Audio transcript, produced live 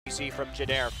see from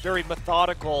Janair. Very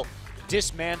methodical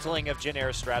dismantling of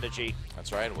Janair's strategy.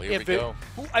 That's right. Well, here we go.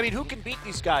 Who can beat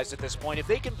these guys at this point? If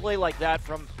they can play like that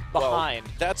from behind.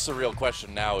 Well, that's the real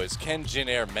question now is, can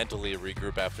Janair mentally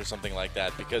regroup after something like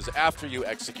that? Because after you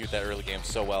execute that early game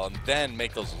so well and then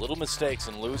make those little mistakes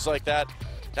and lose like that,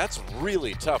 that's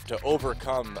really tough to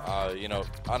overcome, you know,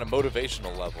 on a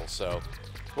motivational level. So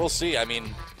we'll see. I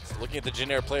mean, looking at the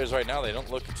Janair players right now, they don't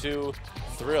look too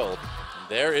thrilled.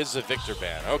 There is a Victor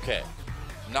ban. Okay.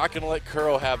 Not going to let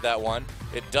Kuro have that one.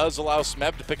 It does allow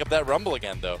Smeb to pick up that Rumble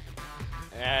again, though.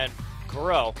 And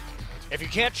Kuro, if you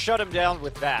can't shut him down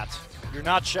with that, you're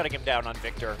not shutting him down on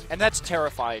Victor. And that's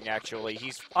terrifying, actually.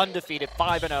 He's undefeated,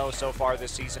 5-0 so far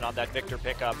this season on that Victor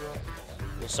pickup.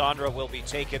 Lissandra will be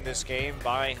taken this game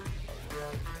by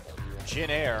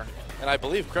Janair. And I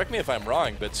believe, correct me if I'm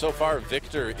wrong, but so far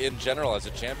Victor in general as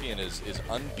a champion is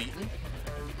unbeaten?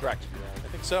 Correct. I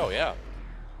think so, yeah.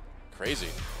 Crazy.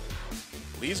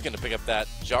 Lee's going to pick up that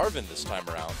Jarvan this time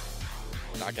around.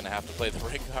 Not going to have to play the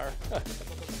Rengar.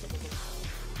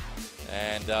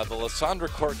 And the Lissandra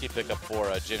Corki pickup for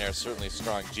Janair, certainly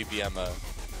strong. GBM, a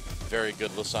very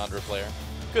good Lissandra player.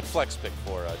 Good flex pick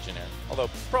for Janair, although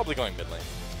probably going mid lane.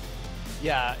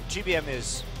 Yeah, GBM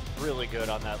is really good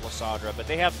on that Lissandra, but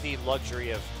they have the luxury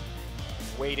of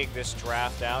waiting this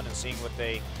draft out and seeing what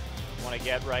they want to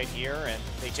get right here, and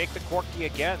they take the Corki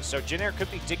again. So Janair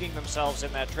could be digging themselves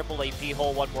in that triple AP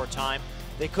hole one more time.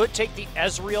 They could take the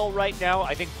Ezreal right now.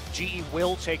 I think GE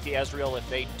will take the Ezreal if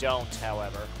they don't,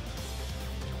 however.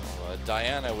 Well,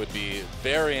 Diana would be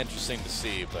very interesting to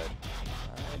see, but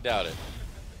I doubt it.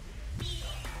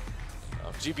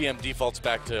 If GBM defaults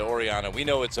back to Orianna, we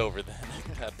know it's over then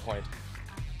at that point.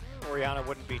 Orianna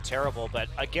wouldn't be terrible, but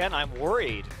again, I'm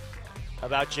worried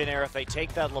about Janair if they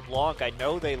take that LeBlanc. I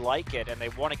know they like it and they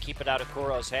want to keep it out of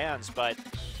Kuro's hands, but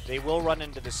they will run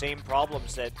into the same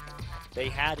problems that they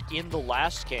had in the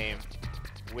last game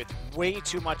with way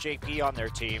too much AP on their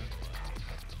team.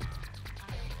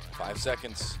 5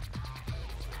 seconds.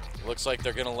 Looks like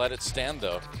they're going to let it stand,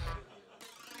 though.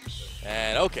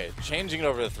 And, okay, changing it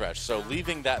over to the Thresh. So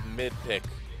leaving that mid pick,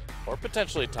 or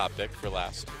potentially top pick, for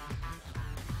last.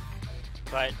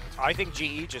 But I think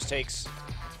GE just takes...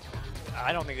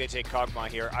 I don't think they take Kog'Maw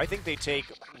here. I think they take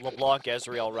LeBlanc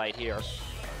Ezreal right here.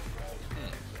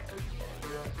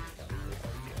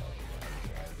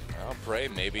 Well, Prey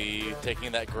maybe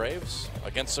taking that Graves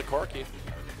against the Corki.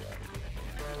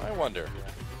 I wonder.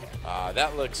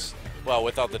 That looks, well,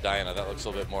 without the Diana, that looks a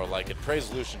little bit more like it.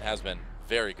 Prey's Lucian has been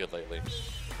very good lately.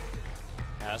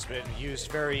 Has been used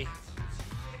very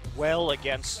well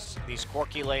against these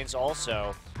Corki lanes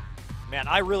also. Man,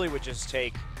 I really would just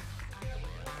take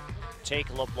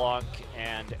LeBlanc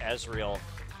and Ezreal.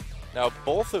 Now,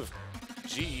 both of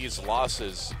GE's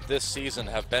losses this season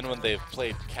have been when they've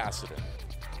played Kassadin.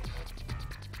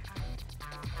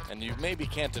 And you maybe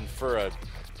can't infer a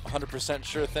 100%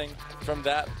 sure thing from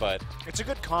that, but... It's a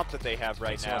good comp that they have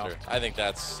right now. I think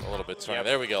that's a little bit stronger. Yep.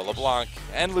 There we go. LeBlanc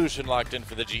and Lucian locked in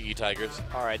for the GE Tigers.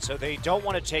 All right, so they don't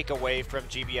want to take away from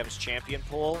GBM's champion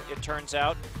pool, it turns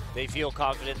out. They feel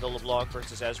confident in the LeBlanc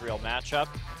versus Ezreal matchup.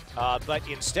 But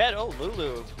instead,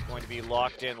 Lulu going to be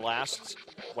locked in last.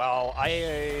 Well, I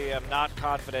am not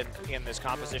confident in this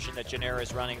composition that Janair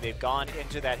is running. They've gone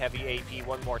into that heavy AP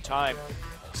one more time.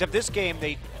 Except this game,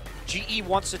 GE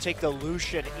wants to take the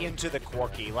Lucian into the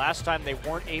Corki. Last time they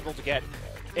weren't able to get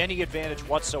any advantage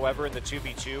whatsoever in the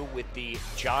 2v2 with the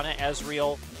Janna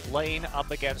Ezreal lane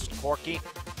up against Corki.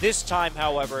 This time,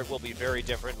 however, it will be very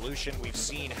different. Lucian, we've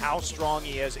seen how strong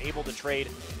he is, able to trade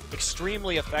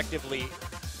extremely effectively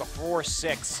before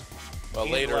 6. Well,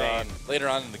 later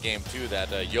on in the game, too, that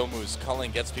Yomu's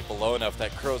culling gets people low enough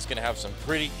that Crow's going to have some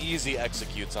pretty easy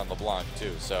executes on LeBlanc,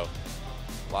 too. So,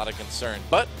 a lot of concern.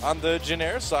 But on the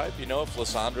Janair side, you know, if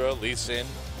Lissandra, Lee Sin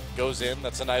goes in,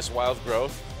 that's a nice wild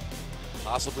growth.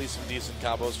 Possibly some decent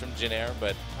combos from Janair,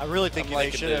 but I really think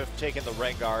they should have taken the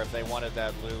Rengar if they wanted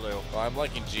that Lulu. Well, I'm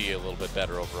liking GE a little bit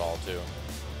better overall, too.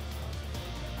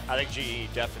 I think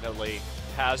GE definitely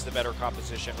has the better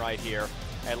composition right here,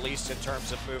 at least in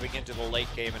terms of moving into the late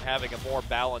game and having a more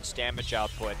balanced damage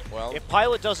output. Well, if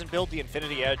Pilot doesn't build the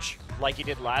Infinity Edge like he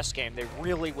did last game, they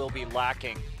really will be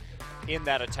lacking in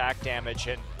that attack damage,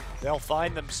 and they'll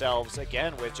find themselves,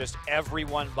 again, with just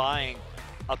everyone buying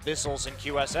Abyssals and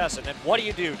QSS. And then what do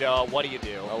you do, Doe? What do you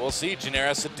do? Well, we'll see. Janair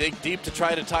has to dig deep to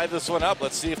try to tie this one up.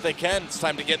 Let's see if they can. It's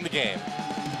time to get in the game.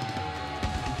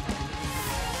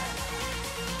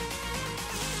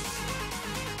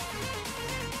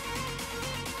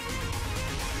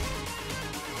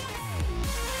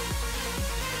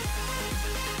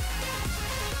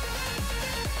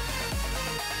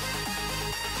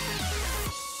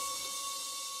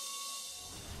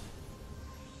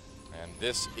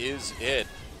 this is it.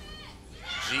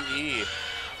 GE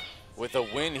with a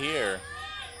win here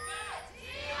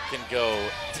can go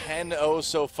 10-0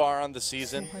 so far on the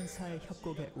season.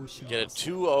 Get a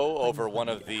 2-0 over one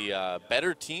of the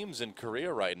better teams in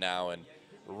Korea right now, and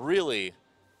really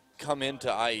come into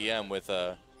IEM with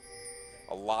a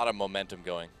lot of momentum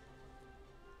going.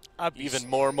 Even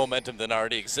more momentum than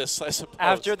already exists, I suppose.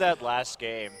 After that last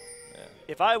game,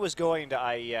 if I was going to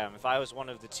IEM, if I was one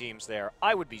of the teams there,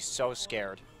 I would be so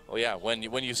scared. Well, yeah, when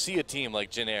you see a team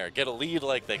like Jin Air get a lead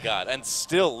like they got and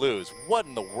still lose, what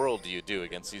in the world do you do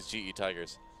against these GE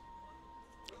Tigers?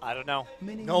 I don't know.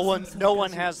 No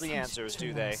one has the answers,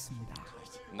 do they?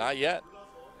 Not yet.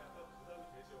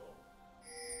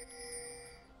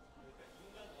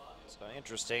 So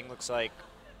interesting. Looks like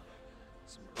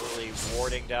some early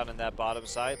warding down in that bottom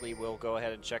side. Lee will go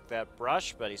ahead and check that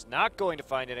brush, but he's not going to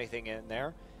find anything in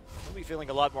there. He'll be feeling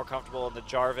a lot more comfortable in the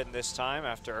Jarvan this time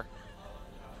after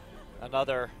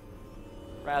another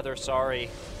rather sorry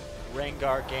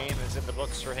Rengar game is in the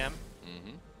books for him.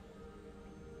 Mm-hmm.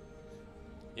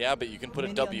 Yeah, but you can put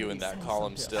a W in that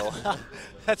column still.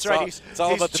 That's right. It's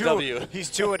all about the W.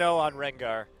 He's 2-0 on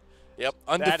Rengar. Yep,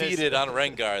 undefeated on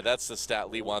Rengar. That's the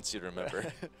stat Lee wants you to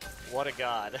remember. What a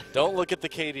god. Don't look at the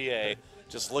KDA.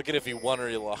 Just look at if he won or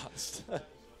he lost.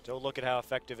 Don't look at how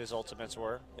effective his ultimates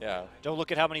were. Yeah. Don't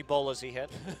look at how many bolas he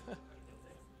hit.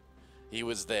 He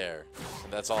was there,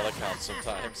 and that's all that counts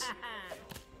sometimes.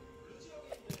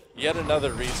 Yet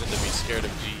another reason to be scared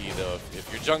of GE, though. If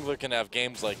your jungler can have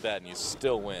games like that and you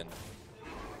still win.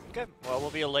 Okay, well, we'll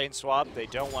be a lane swap. They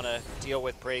don't want to deal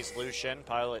with Praise Lucian.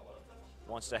 Pilot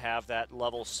wants to have that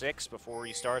level 6 before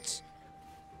he starts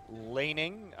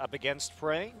laning up against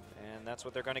Prey, and that's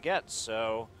what they're going to get,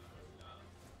 so.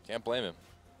 Can't blame him.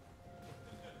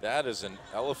 That is an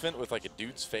elephant with like a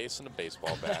dude's face and a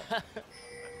baseball bat.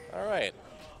 All right.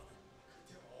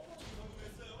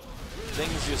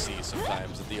 Things you see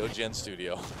sometimes at the OGN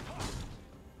studio.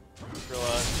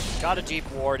 Grilla got a deep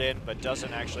ward in, but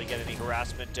doesn't actually get any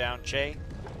harassment down. Che,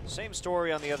 same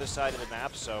story on the other side of the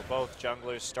map, so both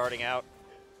junglers starting out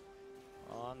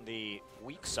on the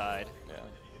weak side. Yeah.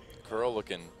 Kuro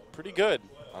looking pretty good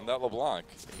on that LeBlanc.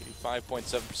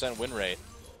 85.7% win rate.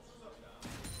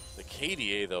 The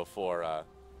KDA, though, for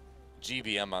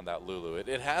GBM on that Lulu.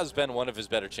 It has been one of his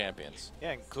better champions.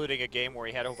 Yeah, including a game where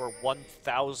he had over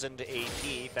 1,000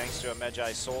 AP thanks to a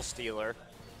Magi Soul Stealer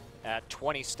at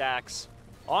 20 stacks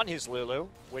on his Lulu,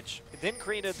 which then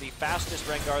created the fastest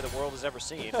Rengar the world has ever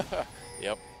seen.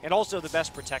 Yep. And also the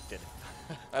best protected.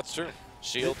 That's true.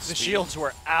 Shields. The shields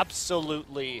were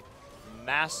absolutely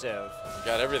massive.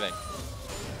 Got everything.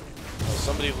 Oh,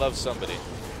 somebody loves somebody.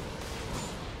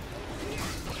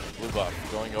 Blue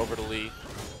buff going over to Lee.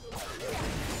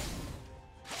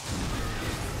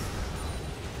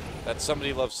 That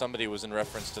somebody loves somebody was in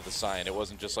reference to the sign. It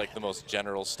wasn't just like the most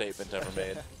general statement ever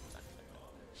made.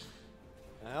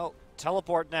 Well,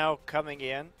 teleport now coming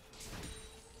in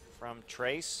from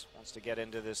Trace. Wants to get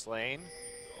into this lane.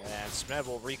 And Smeb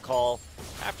will recall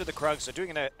after the Krug. So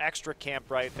doing an extra camp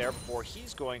right there before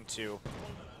he's going to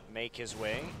make his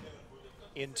way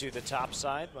into the top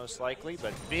side, most likely.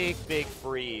 But big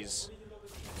freeze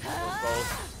for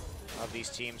both of these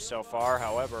teams so far.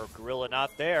 However, Gorilla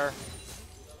not there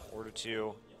in order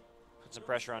to put some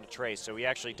pressure on Trace. So he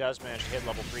actually does manage to hit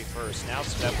level 3 first. Now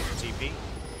Smeb with the TP.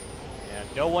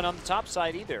 And no one on the top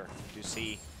side either. You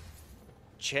see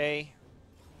Che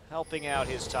helping out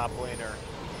his top laner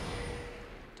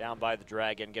down by the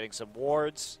dragon, getting some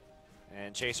wards,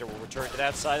 and Chaser will return to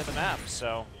that side of the map.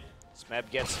 So Smeb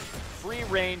gets free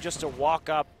reign just to walk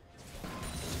up,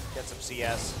 get some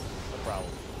CS, no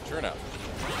problem. True enough.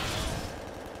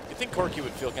 You think Corki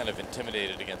would feel kind of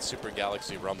intimidated against Super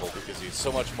Galaxy Rumble because he's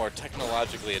so much more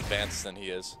technologically advanced than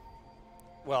he is?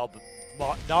 Well,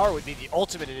 Gnar would be the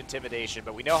ultimate in intimidation,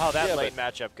 but we know how that lane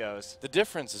matchup goes. The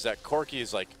difference is that Corki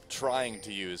is like trying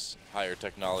to use higher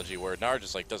technology, where Gnar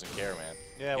just like doesn't care, man.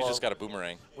 Yeah, He's just got a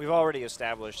boomerang. We've already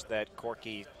established that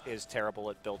Corki is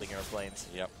terrible at building airplanes.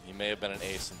 Yep, he may have been an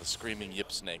ace in the Screaming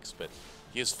Yip Snakes, but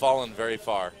he has fallen very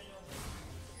far.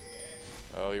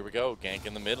 Oh, here we go. Gank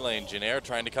in the mid lane. Jin Air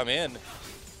trying to come in,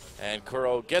 and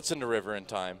Kuro gets into River in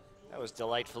time. That was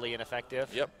delightfully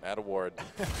ineffective. Yep, at a ward.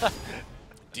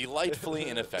 Delightfully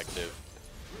ineffective.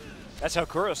 That's how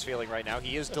Kuro's feeling right now.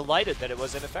 He is delighted that it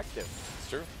was ineffective. It's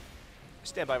true. I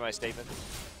stand by my statement.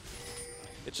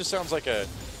 It just sounds like a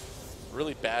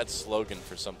really bad slogan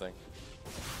for something.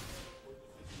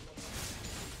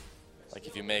 Like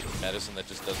if you make medicine that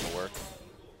just doesn't work,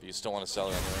 but you still want to sell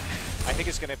it anyway. I think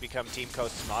it's going to become Team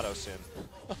Coast's motto soon.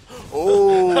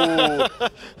 Oh,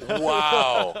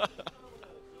 wow.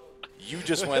 You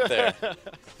just went there.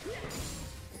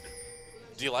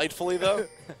 Delightfully, though?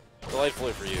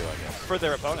 Delightfully for you, I guess. For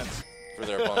their opponents. For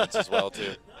their opponents as well,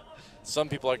 too. Some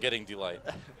people are getting delight.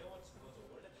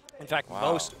 In fact,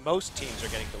 Wow. most teams are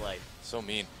getting delight. So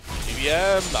mean.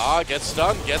 GBM, gets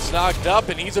stunned, gets knocked up,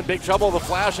 and he's in big trouble. The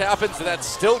flash happens, and that's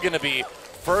still going to be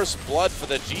first blood for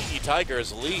the GE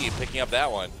Tigers. Lee picking up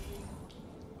that one.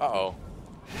 Uh-oh.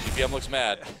 GBM looks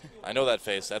mad. I know that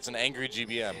face. That's an angry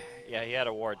GBM. Yeah, he had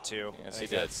a ward too. Yes, he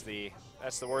did.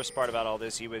 That's the worst part about all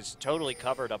this. He was totally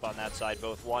covered up on that side,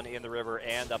 both one in the river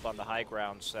and up on the high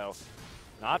ground. So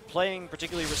not playing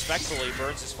particularly respectfully.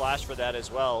 Burns his flash for that as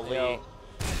well. Lee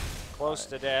close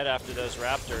to dead after those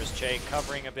Raptors. Che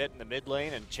covering a bit in the mid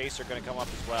lane, and Chaser going to come up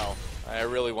as well. I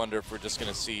really wonder if we're just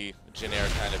going to see Jin Air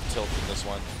kind of tilt in this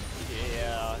one.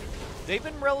 Yeah, they've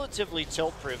been relatively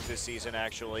tilt-proof this season,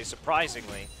 actually,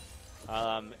 surprisingly.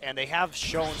 And they have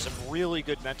shown some really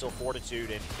good mental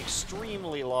fortitude and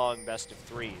extremely long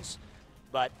best-of-3s.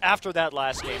 But after that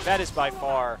last game, that is by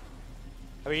far,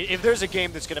 I mean, if there's a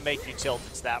game that's going to make you tilt,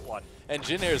 it's that one. And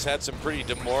Jin Air's had some pretty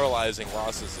demoralizing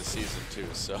losses this season, too,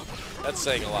 so that's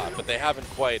saying a lot. But they haven't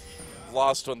quite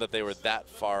lost one that they were that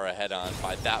far ahead on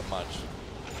by that much.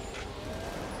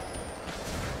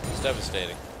 It's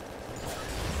devastating.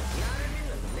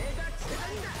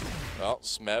 Well,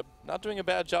 Smeb not doing a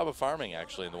bad job of farming,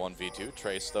 actually, in the 1v2.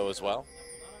 Trace, though, as well.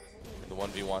 In the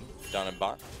 1v1 down in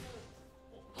bot.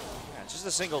 Yeah, just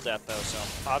a single death, though, so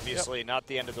obviously not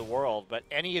the end of the world. But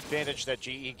any advantage that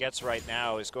GE gets right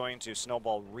now is going to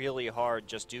snowball really hard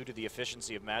just due to the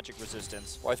efficiency of magic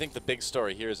resistance. Well, I think the big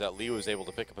story here is that Lee was able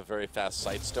to pick up a very fast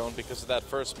Sightstone because of that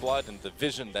first blood, and the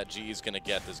vision that GE is going to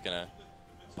get is going to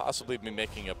possibly be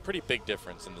making a pretty big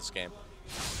difference in this game.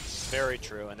 Very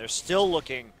true, and they're still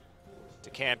looking to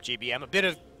camp GBM. A bit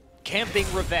of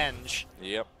camping revenge.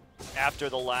 Yep. After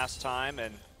the last time,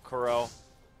 and Kuro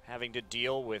having to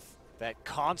deal with that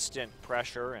constant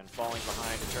pressure and falling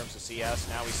behind in terms of CS.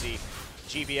 Now we see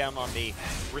GBM on the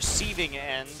receiving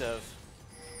end of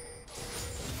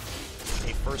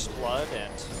a first blood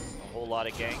and a whole lot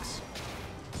of ganks.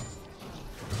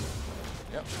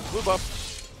 Yep, blue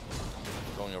buff.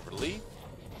 Going over to Lee.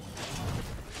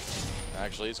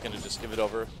 Actually, he's going to just give it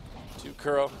over to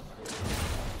Kuro.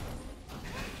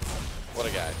 What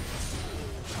a guy.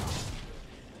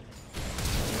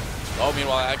 Oh,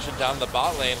 meanwhile, action down in the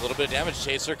bot lane. A little bit of damage.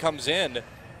 Chaser comes in.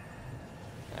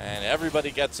 And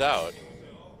everybody gets out.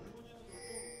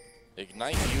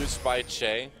 Ignite used by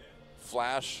Che.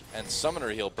 Flash and Summoner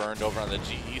Heal burned over on the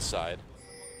GE side.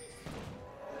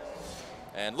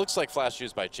 And looks like Flash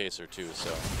used by Chaser too,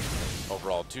 so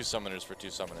overall 2 summoners for 2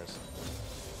 summoners.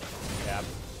 Yeah,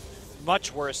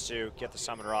 much worse to get the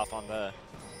summoner off on the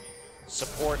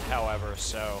support, however,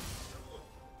 so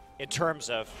in terms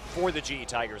of, for the GE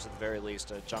Tigers at the very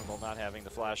least, a jungle not having the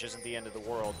flash isn't the end of the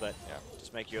world, but yeah,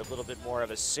 just make you a little bit more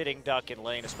of a sitting duck in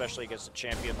lane, especially against a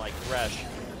champion like Thresh.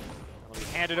 Will be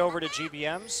handed over to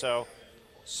GBM, so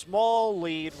small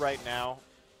lead right now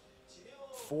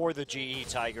for the GE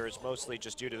Tigers, mostly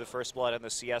just due to the first blood and the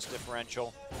CS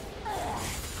differential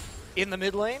in the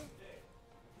mid lane.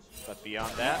 But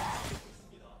beyond that,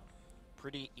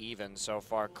 pretty even so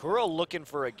far. Kuro looking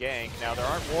for a gank. Now there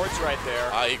aren't wards right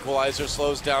there. Equalizer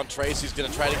slows down Trace. He's going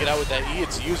to try to get out with that E.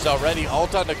 It's used already.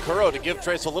 Ult onto Kuro to give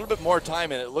Trace a little bit more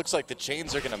time, and it looks like the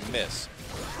chains are going to miss.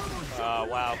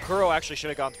 Wow, Kuro actually should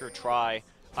have gone through try.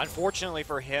 Unfortunately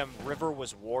for him, River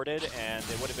was warded, and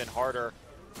it would have been harder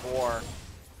for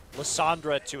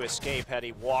Lissandra to escape had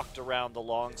he walked around the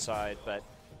long side, but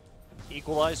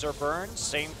Equalizer burned.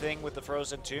 Same thing with the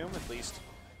Frozen Tomb, at least.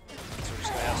 So we're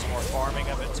just going to have some more farming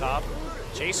up at top.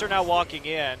 Chaser now walking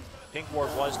in. Pink Ward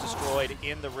was destroyed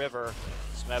in the river.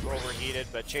 Smeb overheated,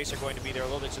 but Chaser going to be there a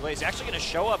little bit too late. He's actually going to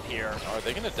show up here. Are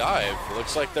they going to dive? It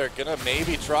looks like they're going to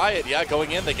maybe try it. Yeah,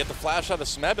 going in. They get the flash out of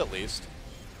Smeb at least.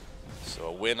 So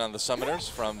a win on the Summoners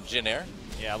from Jin Air.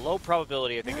 Yeah, low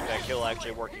probability, I think, of that kill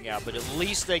actually working out, but at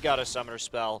least they got a Summoner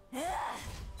spell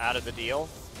out of the deal.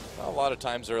 Well, a lot of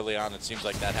times early on, it seems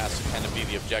like that has to kind of be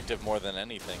the objective more than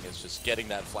anything, is just getting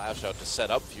that flash out to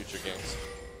set up future games.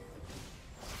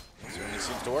 It certainly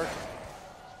seems to work.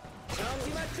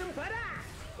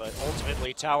 But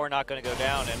ultimately, tower not going to go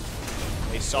down, and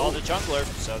they saw the jungler,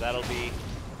 so that'll be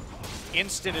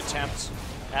instant attempt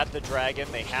at the dragon.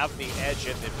 They have the edge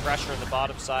and the pressure on the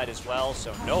bottom side as well,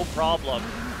 so no problem.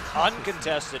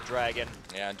 Uncontested dragon.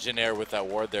 Yeah, and Jin Air with that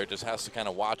ward there just has to kind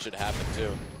of watch it happen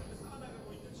too.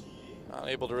 Not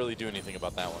able to really do anything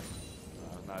about that one.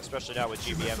 Especially now with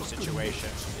GBM's situation.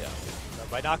 Yeah.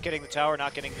 By not getting the tower,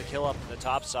 not getting the kill up on the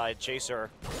top side, Chaser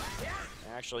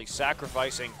Actually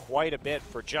sacrificing quite a bit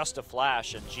for just a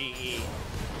flash, and GE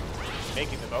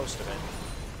making the most of it.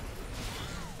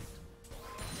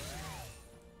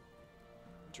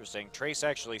 Interesting. Trace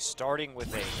actually starting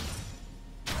with a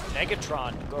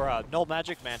Negatron, or a Null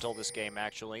Magic Mantle this game,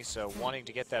 actually, so wanting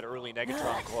to get that early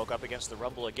Negatron cloak up against the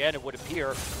Rumble again, it would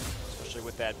appear, especially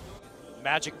with that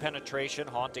magic penetration,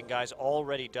 haunting guys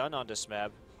already done onto Smeb.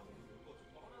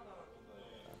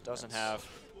 Doesn't have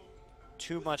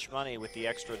too much money with the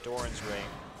extra Doran's Ring.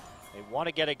 They want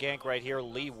to get a gank right here.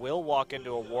 Lee will walk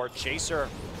into a ward. Chaser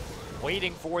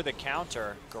waiting for the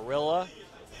counter. Gorilla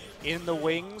in the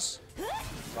wings,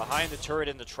 behind the turret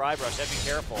in the Tri-Brush. Be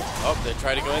careful. Oh, they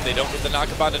try to go in. They don't get the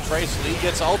knock-up onto Trace. Lee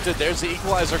gets ulted. There's the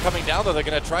equalizer coming down, though. They're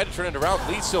going to try to turn it around.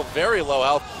 Lee's still very low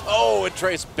health. Oh, and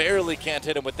Trace barely can't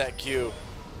hit him with that Q.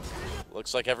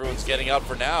 Looks like everyone's getting up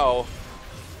for now.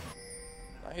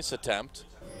 Nice attempt.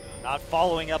 Not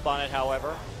following up on it,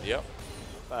 however. Yep.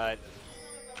 But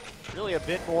really a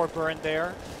bit more burn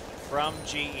there from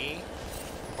GE.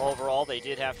 Overall, they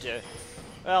did have to,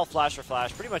 well, flash for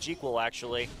flash, pretty much equal,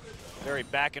 actually. Very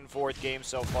back and forth game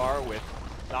so far with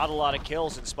not a lot of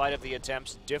kills in spite of the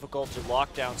attempts. Difficult to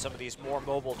lock down some of these more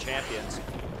mobile champions.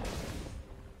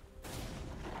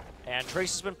 And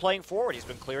Trace has been playing forward. He's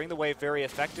been clearing the wave very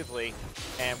effectively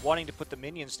and wanting to put the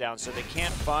minions down so they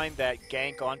can't find that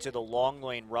gank onto the long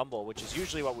lane Rumble, which is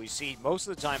usually what we see. Most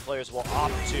of the time players will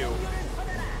opt to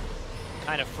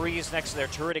kind of freeze next to their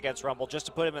turret against Rumble just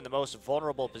to put him in the most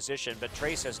vulnerable position, but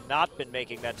Trace has not been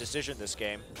making that decision this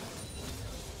game.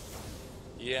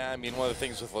 Yeah, I mean, one of the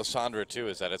things with Lissandra, too,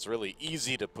 is that it's really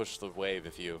easy to push the wave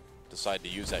if you decide to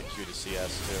use that Q to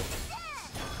CS, too.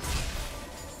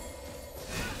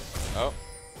 Oh.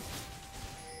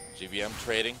 GBM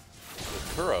trading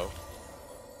with Kuro.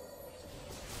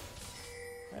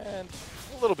 And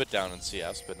a little bit down in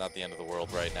CS, but not the end of the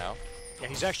world right now. Yeah,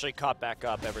 he's actually caught back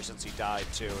up ever since he died,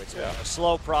 too. It's been a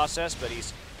slow process, but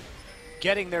he's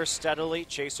getting there steadily.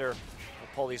 Chaser will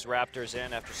pull these Raptors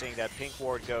in after seeing that pink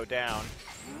ward go down.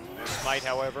 Smite,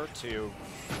 however, to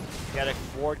get a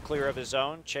ward clear of his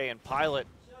own. Che and Pilot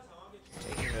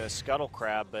taking the Scuttle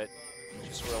Crab, but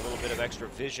just for a little bit of extra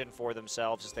vision for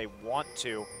themselves as they want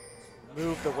to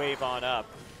move the wave on up.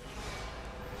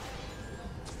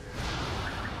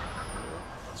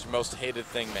 It's your most hated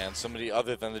thing, man. Somebody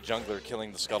other than the jungler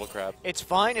killing the Scuttle Crab. It's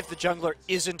fine if the jungler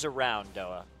isn't around,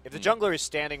 Noah. If the jungler is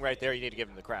standing right there, you need to give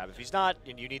him the crab. If he's not,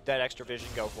 and you need that extra vision,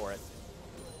 go for it.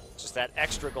 Just that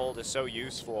extra gold is so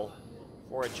useful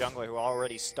for a jungler who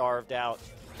already starved out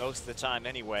most of the time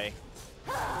anyway.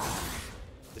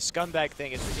 The scumbag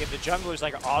thing is if the jungler's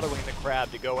like autoing the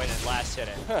crab to go in and last hit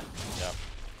it. Yeah.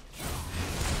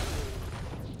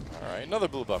 All right, another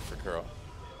blue buff for Kuro.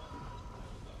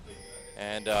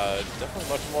 And definitely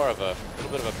much more of a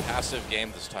little bit of a passive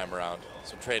game this time around.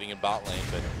 Some trading in bot lane,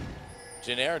 but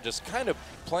Jin just kind of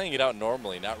playing it out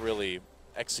normally, not really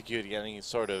executing any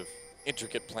sort of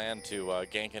intricate plan to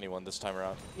gank anyone this time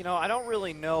around. You know, I don't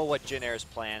really know what Jin Air's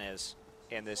plan is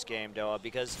in this game, Doa,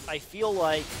 because I feel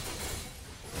like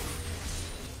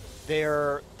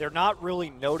they're not really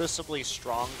noticeably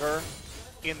stronger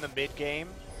in the mid game,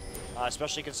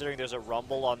 especially considering there's a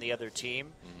Rumble on the other team.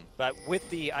 But with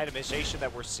the itemization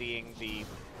that we're seeing, the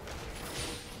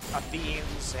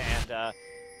Athenes, and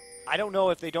I don't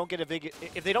know if they don't get a big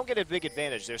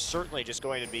advantage, they're certainly just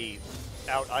going to be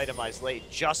out itemized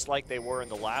late, just like they were in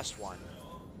the last one.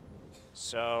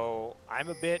 So I'm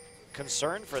a bit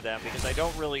concerned for them because I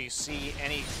don't really see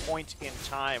any point in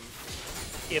time,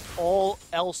 if all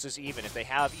else is even, if they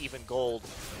have even gold,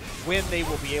 when they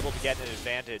will be able to get an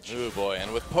advantage. Ooh boy,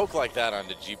 and with poke like that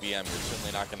onto GBM, you're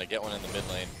certainly not going to get one in the mid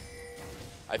lane.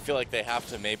 I feel like they have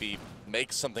to maybe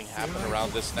make something happen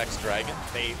around this next dragon.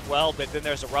 Well, but then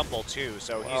there's a Rumble too,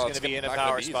 so he's going to be in a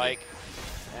power spike.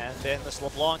 And then this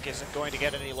LeBlanc isn't going to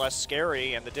get any less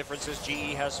scary, and the difference is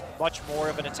GE has much more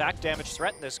of an attack damage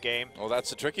threat in this game. Well, that's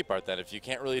the tricky part, then. If you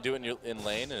can't really do it in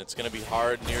lane, and it's going to be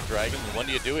hard near dragon, and when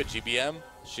do you do it? GBM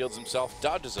shields himself,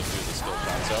 dodges him through the skill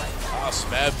shot. So,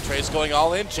 Smeb, Trace going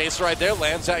all in, Chaser right there,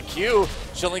 lands that Q,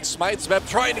 chilling smite, Smeb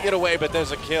trying to get away, but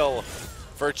there's a kill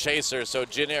for Chaser. So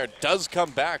Jin Air does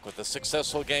come back with a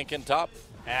successful gank in top.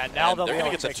 And now they're going to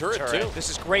get the turret too.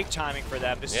 This is great timing for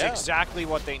them. This is exactly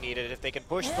what they needed. If they can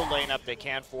push the lane up, they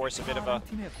can force a bit of a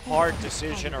hard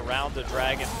decision around the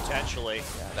dragon, potentially.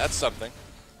 Yeah, that's something.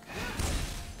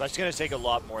 But it's going to take a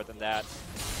lot more than that.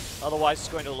 Otherwise, it's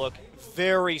going to look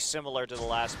very similar to the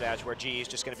last match, where GE is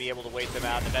just going to be able to wait them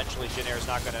out, and eventually Jin Air is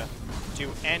not going to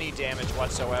do any damage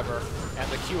whatsoever.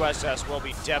 And the QSS will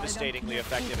be devastatingly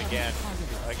effective again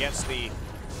against the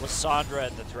Lissandra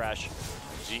and the Thresh.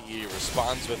 GE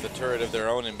responds with a turret of their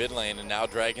own in mid lane, and now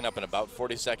Dragon up in about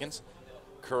 40 seconds.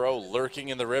 Kuro lurking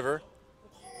in the river.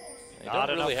 They not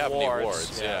don't really have wards. any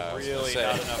wards. Yeah, really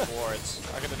not enough wards.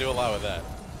 Not going to do a lot with that.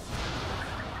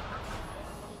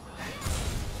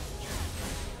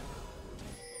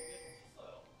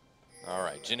 All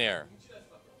right, Jinair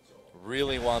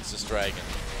really wants this Dragon.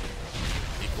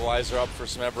 Equalizer up for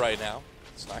Smeb right now.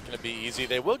 It's not going to be easy.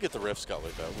 They will get the Rift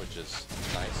Scuttler, though, which is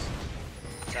nice.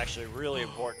 It's actually really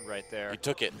important right there. He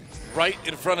took it right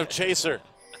in front of Chaser.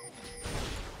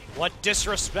 What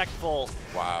disrespectful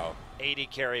Wow. 80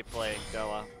 carry play,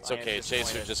 Doa. It's okay.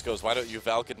 Chaser just goes, why don't you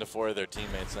Valk into 4 of their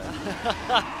teammates then?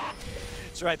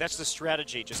 That's right. That's the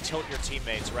strategy. Just tilt your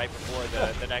teammates right before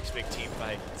the next big team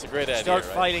fight. It's a great idea, Start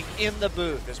right? fighting in the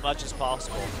booth as much as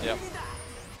possible. Yep.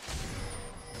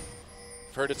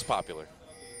 Heard it's popular.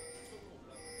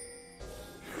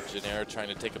 Jinair trying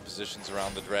to take up positions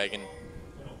around the Dragon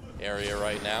area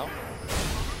right now.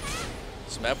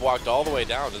 Smeb walked all the way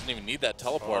down. Doesn't even need that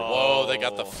teleport. Oh. Whoa, they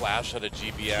got the flash out of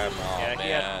GBM. Oh, yeah, man. he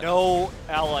had no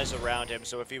allies around him,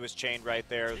 so if he was chained right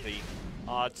there, the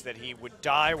odds that he would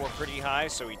die were pretty high,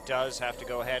 so he does have to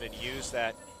go ahead and use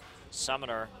that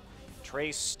summoner.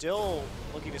 Trace still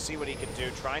looking to see what he can do,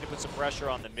 trying to put some pressure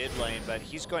on the mid lane, but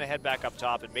he's going to head back up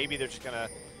top, and maybe they're just going to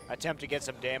attempt to get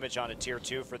some damage on a tier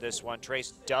 2 for this one.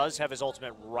 Trace does have his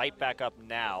ultimate right back up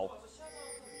now.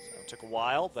 So it took a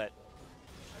while, but...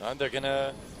 And they're going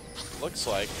to, looks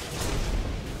like,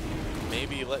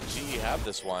 maybe let GE have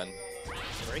this one.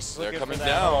 Trace is They're looking coming for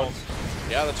that down. ult.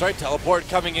 Yeah, that's right. Teleport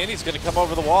coming in. He's going to come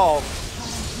over the wall.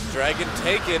 Dragon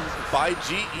taken by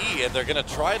GE, and they're going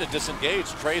to try to disengage.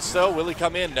 Trace, though, will he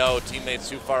come in? No, teammate's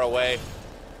too far away.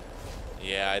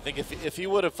 Yeah, I think if he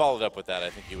would have followed up with that,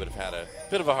 I think he would have had a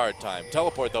bit of a hard time.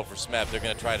 Teleport, though, for Smeb. They're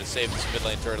going to try to save this mid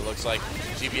lane turret, it looks like.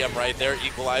 GBM right there.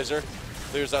 Equalizer.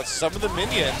 Clears out some of the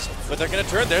minions, but they're going to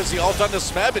turn. There's the ult on the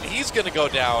Smeb, and he's going to go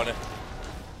down.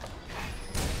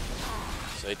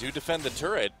 So they do defend the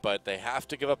turret, but they have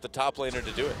to give up the top laner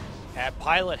to do it. And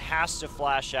Pilot has to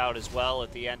flash out as well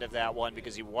at the end of that one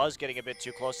because he was getting a bit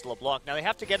too close to LeBlanc. Now they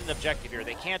have to get an objective here.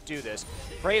 They can't do this.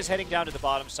 Prey is heading down to the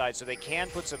bottom side, so they can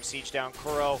put some siege down.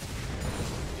 Kuro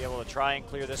be able to try and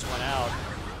clear this one out.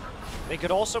 They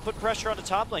could also put pressure on the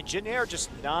top lane. Jinair just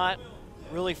not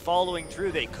really following through.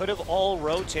 They could have all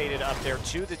rotated up there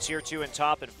to the tier 2 and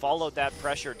top and followed that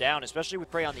pressure down, especially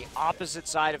with Prey on the opposite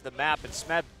side of the map and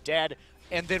Smeb dead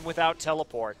and then without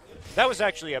teleport. That was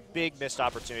actually a big missed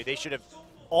opportunity. They should have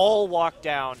all walked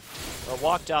down or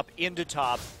walked up into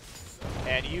top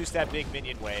and used that big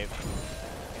minion wave.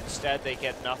 Instead, they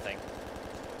get nothing.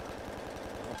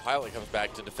 Well, Pilot comes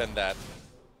back to defend that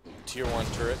tier 1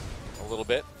 turret a little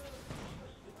bit.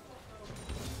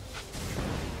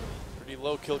 Pretty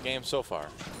low kill game so far.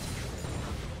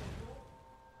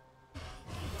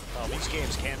 Well, these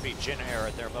games can be Jinair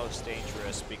at their most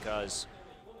dangerous because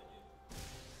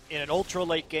in an ultra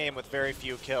late game with very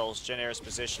few kills, Jinair's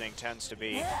positioning tends to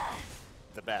be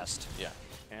the best. Yeah.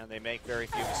 And they make very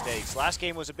few mistakes. Last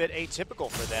game was a bit atypical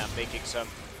for them, making some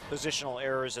positional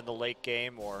errors in the late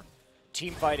game or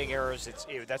team fighting errors.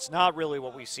 That's not really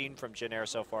what we've seen from Jinair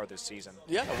so far this season.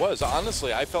 Yeah, it was.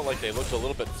 Honestly, I felt like they looked a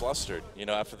little bit flustered, you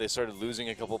know, after they started losing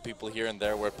a couple people here and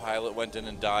there where Pilot went in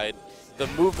and died. The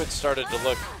movement started to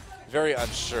look very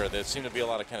unsure. There seemed to be a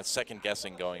lot of kind of second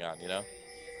guessing going on, you know?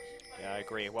 Yeah, I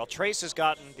agree. Well, Trace has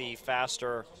gotten the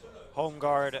faster home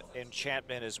guard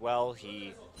enchantment as well.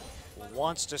 He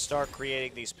wants to start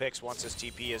creating these picks once his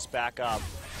TP is back up.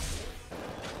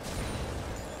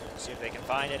 See if they can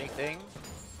find anything.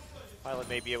 Pilot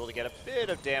may be able to get a bit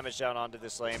of damage down onto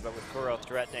this lane, but with Kuro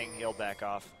threatening, he'll back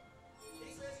off.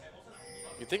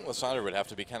 You'd think Lysandra would have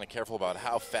to be kind of careful about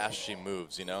how fast she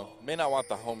moves, you know? May not want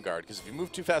the home guard, because if you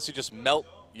move too fast, you just melt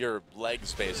your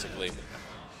legs, basically.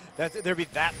 There'd be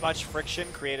that much friction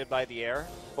created by the air?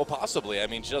 Well, possibly. I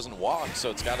mean, she doesn't walk,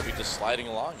 so it's got to be just sliding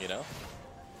along, you know?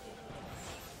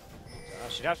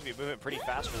 She'd have to be moving pretty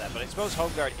fast for that, but I suppose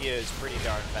home guard is pretty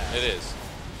darn fast. It is.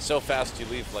 So fast you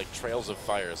leave like trails of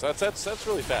fire. So that's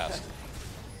really fast.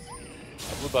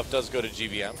 Blue buff does go to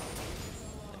GBM,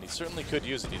 and he certainly could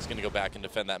use it. He's going to go back and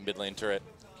defend that mid lane turret.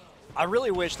 I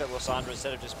really wish that Lysandra,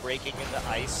 instead of just breaking into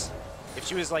ice, if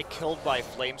she was like killed by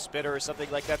flame spitter or something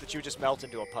like that, that she would just melt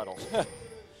into a puddle.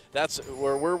 That's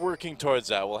where we're working towards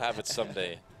that. We'll have it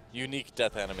someday. Unique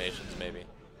death animations, maybe.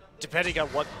 Depending on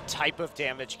what type of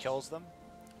damage kills them.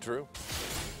 True.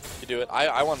 You do it.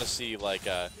 I want to see like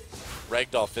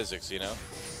ragdoll physics, you know?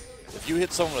 If you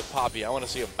hit someone with Poppy, I want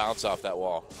to see him bounce off that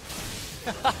wall.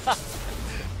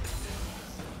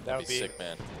 That would be sick,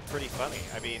 man. Pretty funny.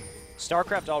 I mean,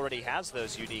 StarCraft already has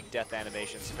those unique death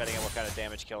animations, depending on what kind of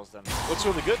damage kills them. Looks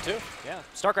really good, too. Yeah.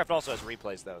 StarCraft also has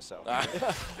replays, though, so.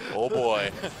 Oh,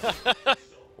 boy.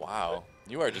 Wow.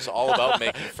 You are just all about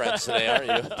making friends today, aren't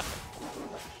you?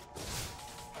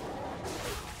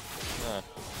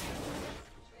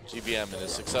 GBM in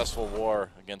his successful war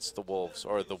against the Wolves,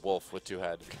 or the Wolf with 2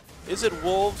 head. Is it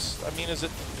Wolves? I mean, is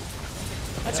it?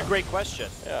 That's a great question.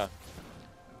 Yeah.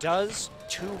 Does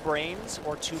 2 brains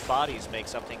or 2 bodies make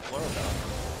something plural,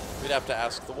 though? We'd have to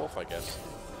ask the Wolf, I guess.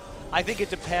 I think it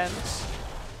depends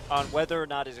on whether or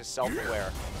not it is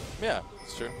self-aware. Yeah,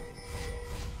 it's true.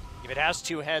 If it has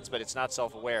 2 heads, but it's not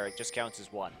self-aware, it just counts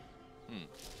as 1.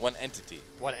 One entity.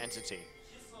 One entity.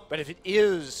 But if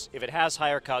it has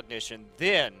higher cognition,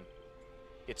 then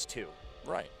it's 2.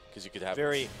 Right, because you could have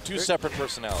Very separate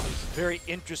personalities. Very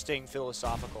interesting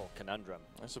philosophical conundrum.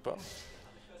 I suppose.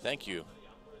 Thank you,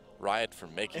 Riot, for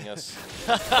making us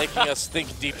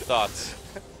think deep thoughts.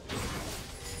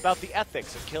 About the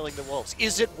ethics of killing the wolves.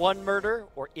 Is it one murder,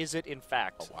 or is it, in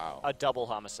fact, a double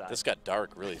homicide? This got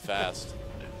dark really fast.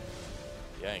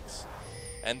 Yikes.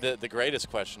 And the greatest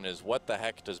question is, what the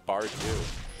heck does Bard do?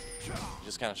 He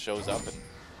just kind of shows up and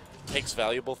takes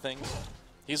valuable things.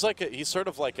 He's sort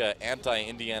of like a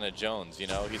anti-Indiana Jones, you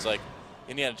know? He's like,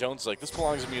 Indiana Jones is like, this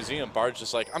belongs in a museum. Bard's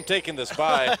just like, I'm taking this,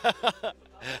 bye.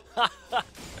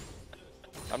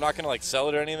 I'm not going to like sell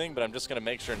it or anything, but I'm just going to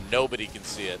make sure nobody can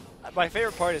see it. My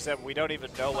favorite part is that we don't even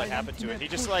know what happened to it. He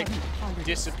just like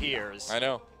disappears. I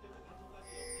know.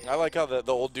 I like how the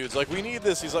old dude's like, we need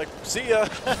this. He's like, see ya.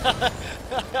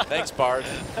 Thanks, Bard.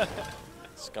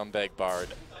 Scumbag Bard.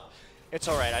 It's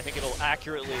all right. I think it'll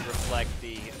accurately reflect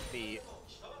the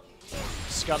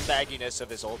scumbagginess of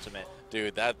his ultimate.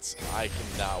 Dude, I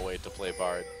cannot wait to play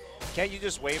Bard. Can't you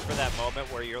just wait for that moment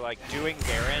where you're like doing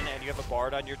Baron and you have a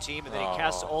Bard on your team and then he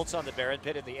casts ults on the Baron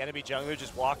pit and the enemy jungler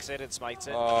just walks in and smites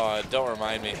it? Oh, don't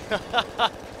remind me.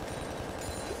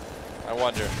 I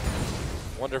wonder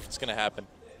if it's going to happen.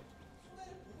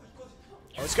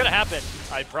 Oh, it's going to happen.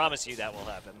 I promise you that will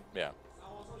happen. Yeah.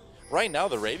 Right now,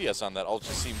 the radius on that ult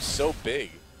just seems so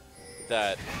big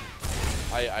that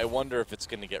I wonder if it's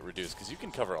going to get reduced, because you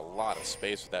can cover a lot of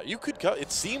space with that. You could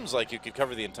it seems like you could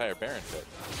cover the entire Baron pit.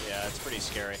 Yeah, it's pretty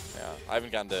scary. Yeah, I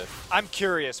haven't gotten to. I'm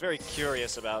curious, very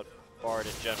curious about Bard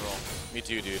in general. Me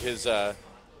too, dude.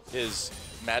 His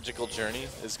magical journey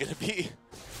is going to be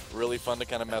really fun to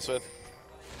kind of mess with.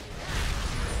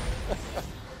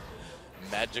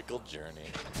 Magical journey.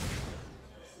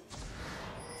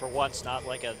 For once, not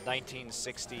like a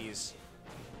 1960s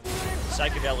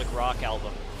psychedelic rock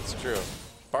album. It's true.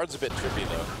 Bard's a bit trippy,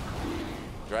 though.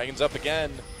 Dragon's up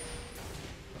again.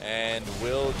 And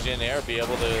will Jin Air be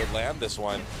able to land this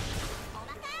one?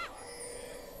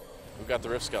 Who got the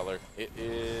Rift Scuttler? It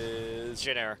is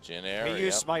Jin Air. Jin Air. He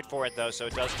used Smite for it, though, so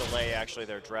it does delay, actually,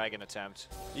 their Dragon attempt.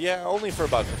 Yeah, only for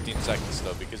about 15 seconds,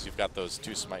 though, because you've got those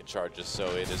 2 Smite charges. So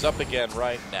it is up again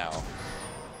right now.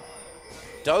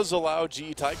 Does allow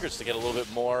GE Tigers to get a little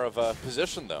bit more of a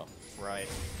position, though. Right.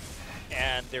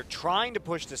 And they're trying to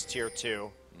push this tier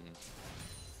 2.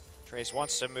 Trace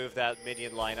wants to move that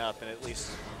minion line up and at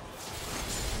least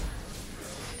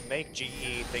make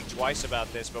GE think twice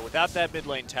about this. But without that mid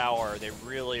lane tower, they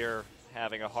really are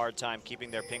having a hard time keeping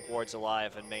their pink wards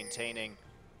alive and maintaining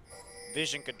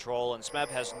vision control. And Smeb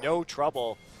has no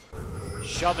trouble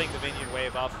shoving the minion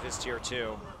wave off of his tier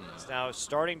 2. It's now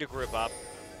starting to group up.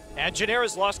 And Jin Air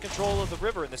has lost control of the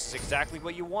river, and this is exactly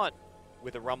what you want.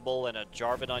 With a Rumble and a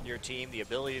Jarvan on your team, the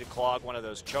ability to clog one of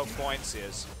those choke points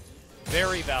is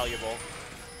very valuable.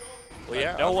 Well,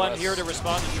 yeah, no one here to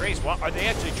respond to Trace. Well, are they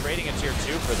actually trading a tier 2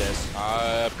 for this?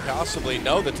 Possibly.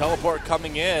 No, the teleport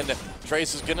coming in.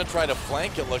 Trace is going to try to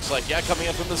flank, it looks like. Yeah, coming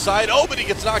in from the side. Oh, but he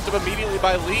gets knocked up immediately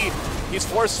by Lee. He's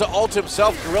forced to ult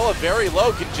himself. Gorilla very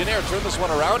low. Can Jin Air turn this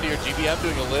one around here? GBM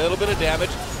doing a little bit of damage.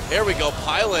 There we go.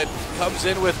 Pilot comes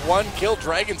in with 1 kill.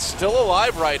 Dragon's still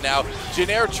alive right now. Jin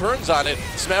Air turns on it.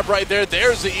 Smeb right there.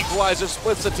 There's the equalizer.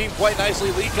 Splits the team quite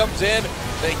nicely. Lee comes in.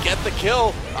 They get the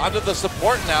kill onto the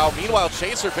support now. Meanwhile,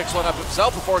 Chaser picks one up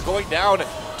himself before going down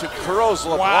to Kuro's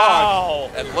LeBlanc. Wow.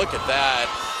 And look at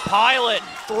that. Pilot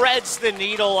threads the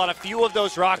needle on a few of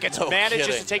those rockets. No manages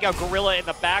kidding. to take out Gorilla in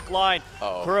the back line.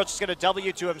 Kuro's just going to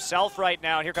W to himself right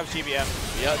now. And here comes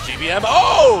GBM. Yeah, GBM.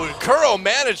 Oh, Kuro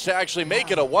managed to actually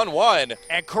make it a 1-1.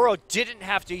 And Kuro didn't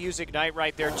have to use Ignite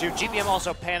right there, too. GBM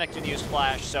also panicked and used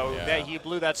Flash, so he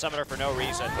blew that summoner for no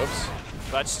reason. Oops.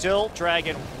 But still,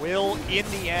 Dragon will, in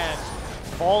the end,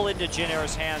 fall into Jin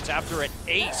Air's hands after an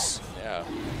ace. Yeah,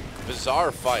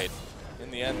 bizarre fight.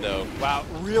 In the end, though. Wow,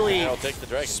 really, I'll take the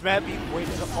Dragon. Smeb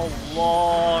waited a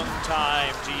long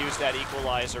time to use that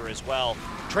equalizer as well.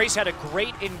 Trace had a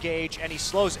great engage, and he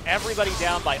slows everybody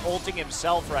down by ulting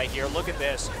himself right here. Look at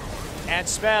this. And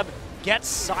Smeb gets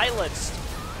silenced.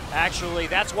 Actually,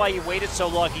 that's why he waited so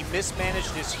long. He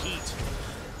mismanaged his heat.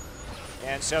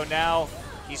 And so now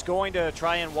he's going to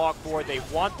try and walk forward. They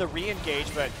want the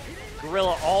re-engage, but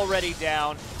Gorilla already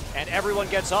down, and everyone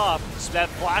gets off. Smeb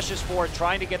flashes forward,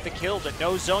 trying to get the kill, but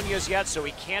no Zhonya's yet, so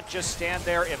he can't just stand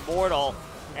there immortal.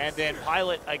 And then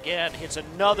Pilot again hits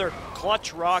another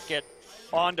clutch rocket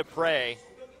onto Prey.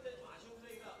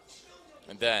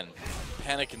 And then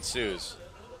panic ensues.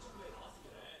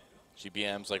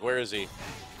 GBM's like, where is he?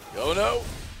 Oh no!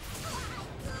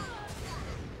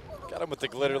 Got him with the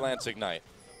Glitter Lance Ignite.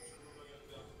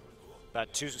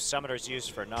 About 2 summoners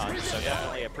used for none, so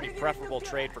definitely a pretty preferable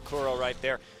trade for Kuro right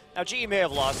there. Now GE may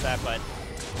have lost that, but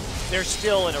they're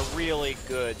still in a really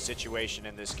good situation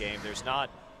in this game. There's not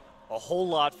a whole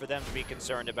lot for them to be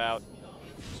concerned about.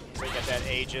 They get that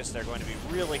Aegis, they're going to be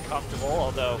really comfortable,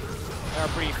 although they're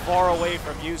pretty far away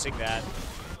from using that,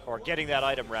 or getting that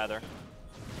item rather.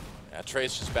 Yeah,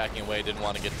 Trace just backing away, didn't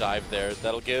want to get dived there.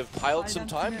 That'll give Pilot some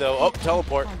time though. Oh,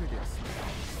 teleport.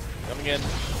 Coming in,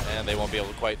 and they won't be able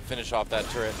to quite finish off that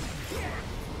turret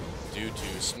due to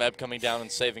Smeb coming down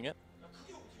and saving it.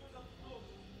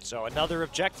 So another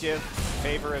objective in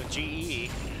favor of GE,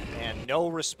 and no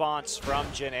response from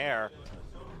Jin Air.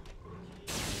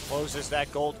 Closes that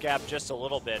gold gap just a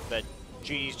little bit, but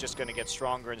GE's just going to get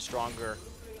stronger and stronger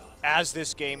as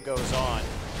this game goes on.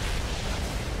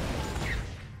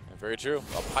 Very true.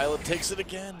 A Pilot takes it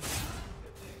again.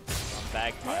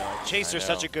 Bag Pilot. Chaser's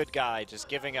such a good guy, just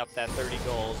giving up that 30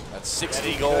 gold. That's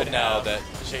 60 gold now that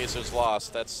Chaser's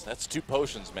lost. That's 2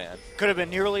 potions, man. Could have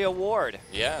been nearly a ward.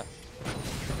 Yeah.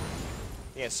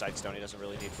 He has Sightstone, he doesn't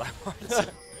really need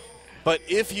Fireworks. But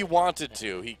if he wanted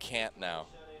to, he can't now.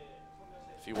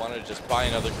 If he wanted to just buy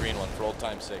another green one for old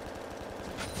time's sake.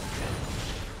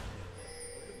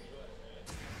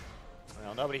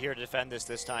 Well, nobody here to defend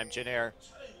this time. Jin Air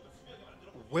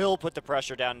will put the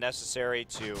pressure down necessary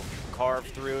to carve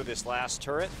through this last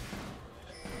turret.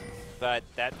 But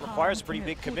that requires a pretty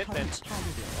big commitment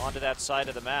onto that side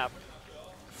of the map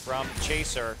from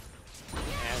Chaser.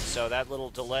 And so that little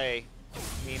delay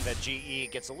means that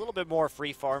GE gets a little bit more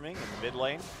free farming in the mid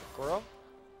lane. Kuro.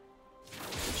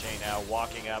 Chain now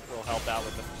walking up will help out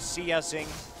with the CSing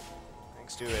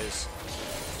thanks to his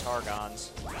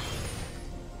Targons.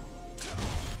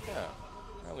 Yeah.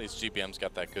 At least GBM's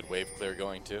got that good wave clear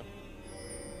going too.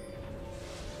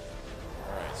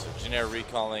 Alright, so Jin Air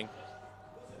recalling.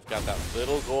 They've got that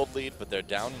little gold lead, but they're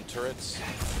down in turrets.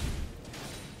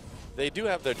 They do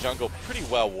have their jungle pretty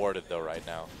well warded though right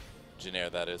now. Jin Air,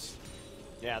 that is.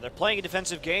 Yeah, they're playing a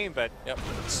defensive game, but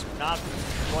it's not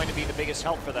going to be the biggest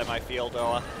help for them, I feel,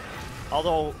 though.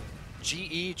 Although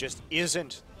GE just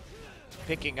isn't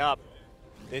picking up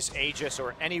this Aegis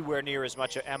or anywhere near as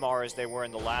much MR as they were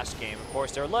in the last game. Of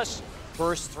course, there are less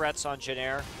burst threats on Jin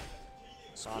Air.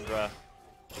 Sandra,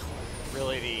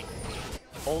 really the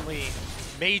only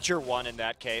major one in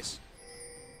that case.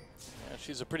 Yeah,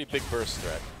 she's a pretty big burst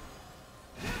threat.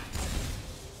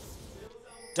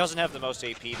 Doesn't have the most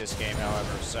AP this game,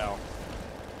 however, so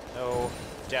no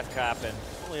death cap and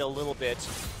only a little bit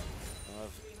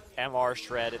of MR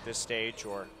shred at this stage,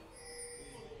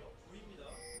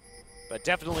 but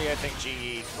definitely I think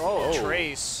GE. Oh,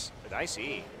 Trace, nice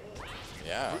E.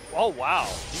 Yeah. Oh, wow.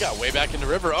 He got way back into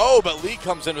river. Oh, but Lee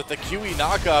comes in with the QE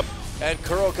knockup, and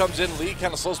Kuro comes in. Lee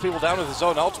kind of slows people down with his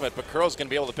own ultimate, but Kuro's going to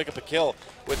be able to pick up a kill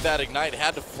with that ignite.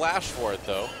 Had to flash for it,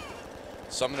 though.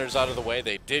 Summoners out of the way.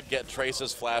 They did get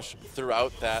Trace's flash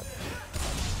throughout that.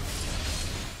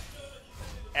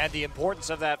 And the importance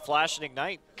of that flash and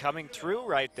ignite coming through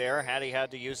right there. Had he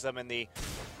had to use them in the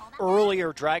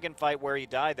earlier dragon fight where he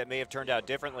died, that may have turned out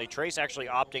differently. Trace actually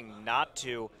opting not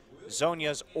to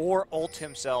Zhonya's or ult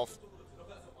himself,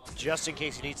 just in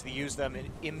case he needs to use them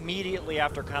immediately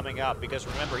after coming up, because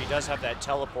remember, he does have that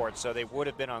teleport, so they would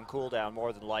have been on cooldown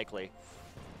more than likely.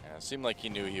 Yeah, it seemed like he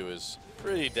knew he was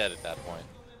pretty dead at that point.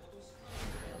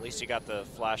 At least he got the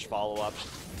flash follow-up.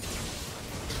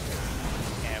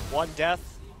 And one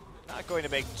death, not going to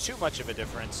make too much of a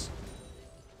difference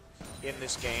in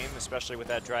this game, especially with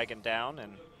that dragon down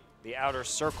and the outer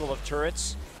circle of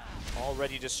turrets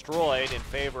already destroyed in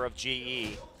favor of GE.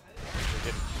 It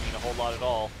didn't mean a whole lot at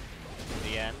all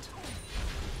in the end.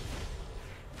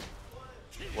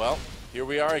 Well, here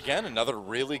we are again, another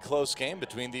really close game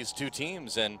between these two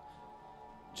teams, and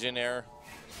Jin Air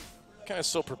kind of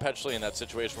still perpetually in that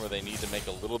situation where they need to make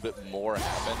a little bit more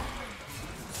happen.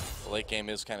 The late game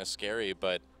is kind of scary,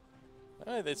 but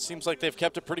it seems like they've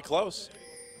kept it pretty close.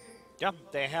 Yeah,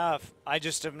 they have. I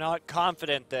just am not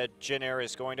confident that Jin Air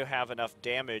is going to have enough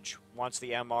damage once the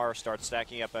MR starts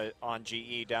stacking up on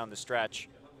GE down the stretch.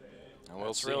 And we'll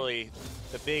That's see. really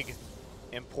the big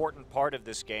important part of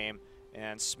this game.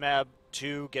 And Smeb,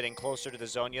 too, getting closer to the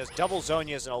Zonias. Double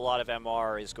Zonias and a lot of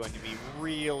MR is going to be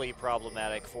really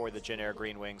problematic for the Jin Air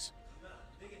Green Wings.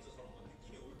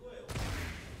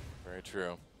 Very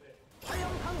true.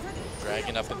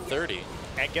 Dragon up in 30.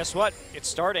 And guess what? It's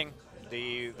starting.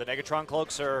 The Negatron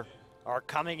Cloaks are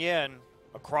coming in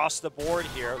across the board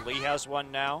here. Lee has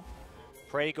one now.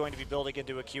 Prey going to be building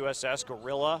into a QSS.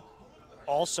 Gorilla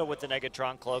also with the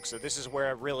Negatron Cloak. So this is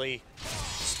where it really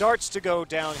starts to go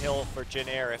downhill for Jin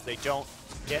Air if they don't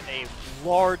get a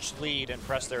large lead and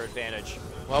press their advantage.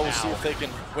 Well, we'll see if they can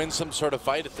win some sort of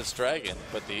fight at this Dragon,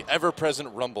 but the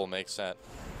ever-present Rumble makes that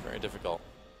very difficult.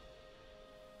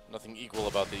 Nothing equal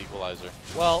about the equalizer.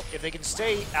 Well, if they can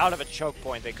stay out of a choke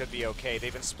point, they could be okay.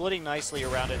 They've been splitting nicely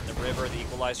around it in the river. The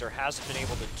equalizer hasn't been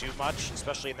able to do much,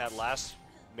 especially in that last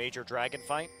major Dragon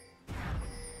fight.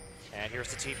 And here's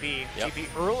the TP. Yep. TP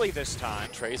early this time.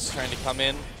 Trace trying to come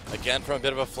in again from a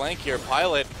bit of a flank here.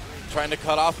 Pilot trying to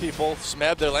cut off people.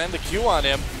 Smeb, they land the Q on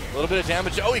him. A little bit of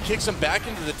damage. Oh, he kicks him back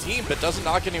into the team, but doesn't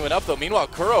knock anyone up, though. Meanwhile,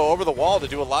 Kuro over the wall to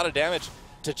do a lot of damage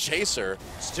to Chaser.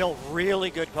 Still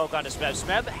really good poke on Smeb.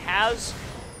 Smeb has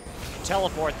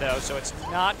teleport, though, so it's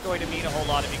not going to mean a whole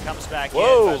lot if he comes back in.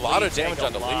 Whoa, a lot of damage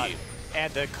on the lead.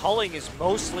 And the culling is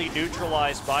mostly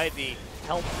neutralized by the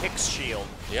Help Pix shield.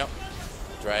 Yep.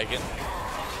 Dragon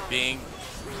being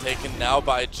taken now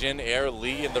by Jin Air.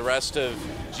 Lee and the rest of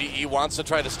GE wants to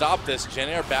try to stop this. Jin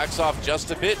Air backs off just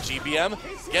a bit. GBM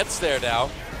gets there now.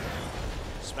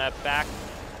 Smeb back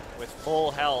with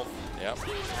full health. Yep.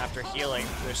 After healing.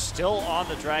 They're still on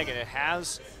the Dragon. It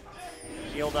has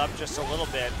healed up just a little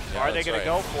bit. Yeah, Are they going to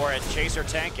go for it? Chaser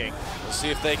tanking. We'll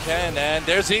see if they can. And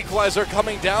there's the equalizer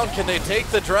coming down. Can they take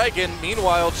the Dragon?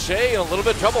 Meanwhile, Shay in a little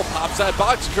bit of trouble. Pops that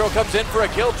box. Kuro comes in for a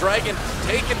kill. Dragon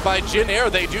taken by Jin Air.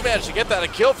 They do manage to get that. A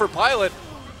kill for Pilot.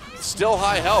 Still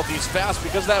high health. He's fast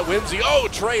because of that Whimsy. Oh,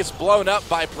 Trace blown up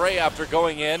by Prey after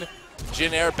going in.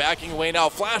 Jin Air backing away now.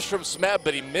 Flash from Smeb,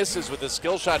 but he misses with his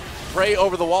skill shot. Prey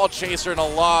over the wall. Chaser in a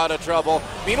lot of trouble.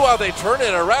 Meanwhile, they turn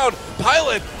it around.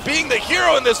 Pilot being the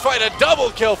hero in this fight. A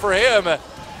double kill for him.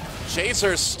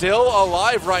 Chaser still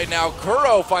alive right now.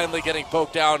 Kuro finally getting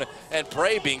poked down, and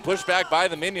Prey being pushed back by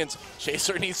the minions.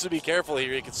 Chaser needs to be careful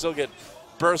here. He can still get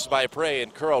burst by Prey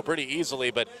and Kuro pretty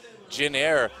easily, but Jin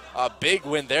Air, a big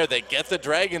win there. They get the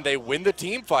Dragon. They win the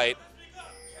team fight.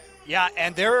 Yeah,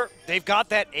 and they've got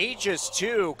that Aegis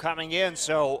too coming in,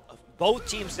 so both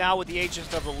teams now with the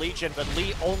Aegis of the Legion, but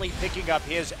Lee only picking up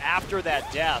his after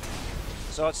that death.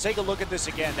 So let's take a look at this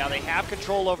again. Now they have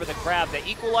control over the Crab. The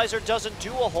equalizer doesn't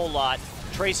do a whole lot.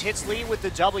 Trace hits Lee with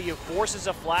the W, forces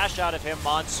a flash out of him.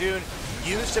 Monsoon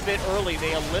used a bit early.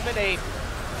 They eliminate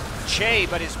Che,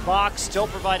 but his box still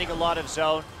providing a lot of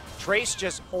zone. Trace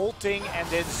just ulting and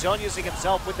then Zoniusing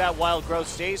himself with that wild growth,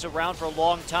 stays around for a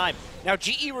long time. Now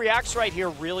GE reacts right here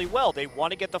really well. They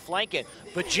want to get the flank in,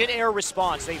 but Jin Air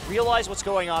responds. They realize what's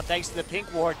going on thanks to the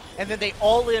pink ward, and then they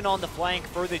all in on the flank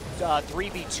for the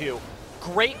 3v2.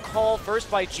 Great call first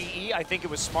by GE. I think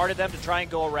it was smart of them to try and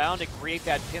go around and create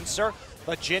that pincer,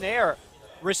 but Jin Air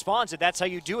responds, and that's how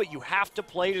you do it. You have to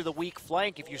play to the weak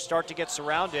flank if you start to get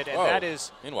surrounded, and that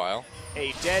is meanwhile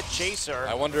a dead Chaser.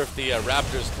 I wonder if the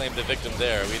Raptors claimed the victim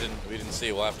there. We didn't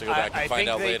see. We'll have to go back and find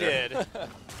out later. I think they did.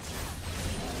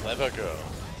 Let her go.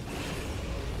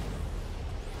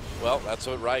 Well, that's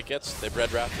what Riot gets. They bred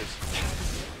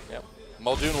Raptors. Yep.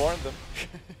 Muldoon warned them.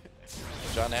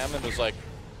 John Hammond was like,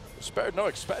 spared no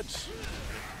expense.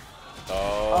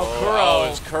 Oh, Kuro. Oh,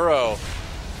 it's Kuro.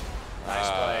 Nice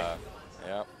play.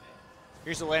 Yeah.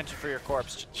 Here's a lantern for your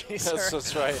corpse, Chaser.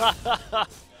 That's right.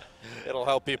 It'll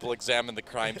help people examine the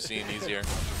crime scene easier.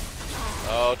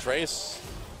 Oh, Trace.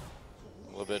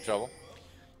 A little bit of trouble.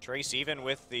 Trace, even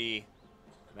with the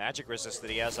magic resist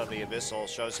that he has on the Abyssal,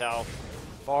 shows how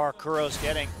far Kuro's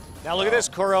getting. Now look at this.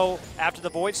 Kuro, after the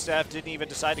Void Step, didn't even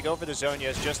decide to go for the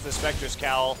Zonias, just the Spectre's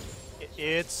Cowl.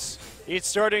 It's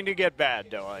starting to get bad,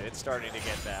 Doa. It's starting to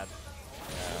get bad.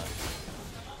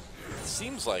 Yeah. It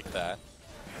seems like that.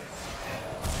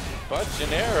 But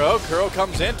Gennaro, Kuro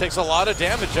comes in, takes a lot of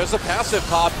damage. There's a passive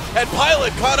pop, and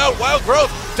Pilot caught out. Wild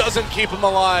Growth doesn't keep him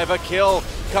alive. A kill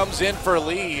comes in for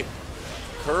Lee.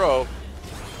 Kuro,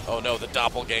 oh no, the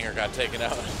doppelganger got taken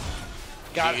out.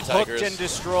 Got hooked and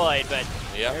destroyed, but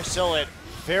they're still at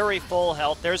very full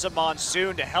health. There's a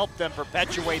Monsoon to help them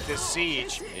perpetuate this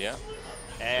siege. Yeah.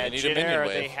 And Gennaro,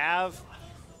 they have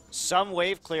some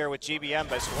wave clear with GBM,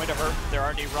 but it's going to hurt if there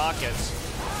aren't any rockets.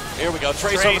 Here we go.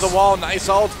 Trace over the wall. Nice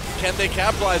ult. Can they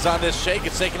capitalize on this shake?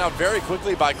 It's taken out very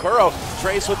quickly by Kuro.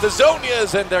 Trace with the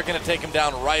Zonias, and they're going to take him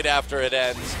down right after it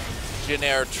ends.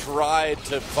 Jinair tried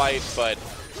to fight, but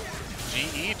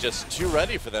GE just too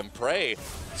ready for them. Prey,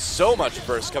 so much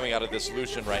burst coming out of this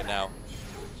Lucian right now.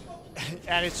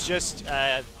 And it's just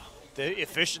the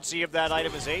efficiency of that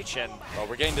itemization. Well,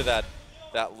 we're getting to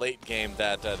that late game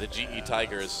that the GE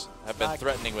Tigers have been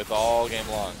threatening with all game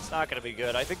long. It's not going to be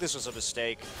good. I think this was a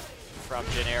mistake from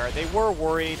Jinair. They were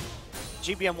worried.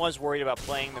 GBM was worried about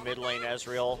playing the mid lane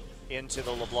Ezreal into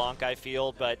the LeBlanc, I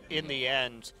feel, but in the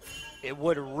end, it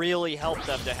would really help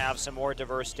them to have some more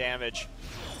diverse damage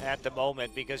at the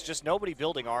moment because just nobody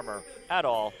building armor at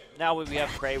all. Now we have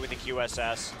Prey with the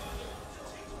QSS.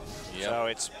 Yep. So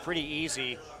it's pretty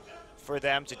easy for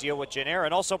them to deal with Jinair,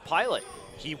 and also Pilot.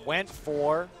 He went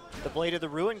for the Blade of the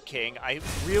Ruined King. I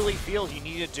really feel he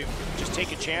needed to just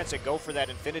take a chance and go for that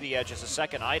Infinity Edge as a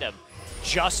second item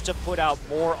just to put out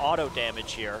more auto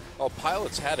damage here. Well,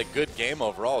 Pilot's had a good game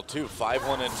overall too,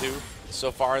 5-1-2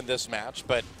 so far in this match,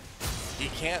 but he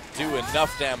can't do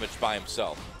enough damage by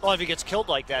himself. Well, if he gets killed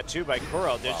like that too by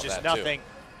Kuro, there's just nothing,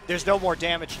 there's no more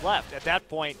damage left. At that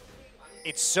point,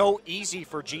 it's so easy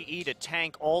for GE to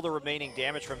tank all the remaining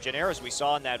damage from Jinair, as we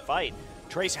saw in that fight.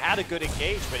 Trace had a good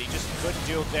engage, but he just couldn't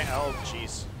do it. Oh,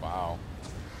 jeez. Wow.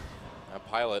 That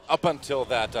Pilot, up until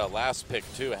that last pick,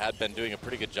 too, had been doing a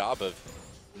pretty good job of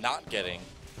not getting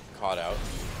caught out.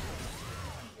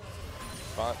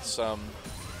 But some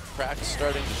cracks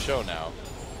starting to show now.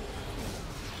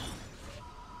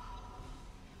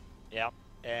 Yeah,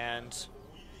 and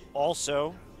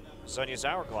also Sonya's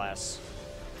Hourglass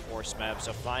for Smeb,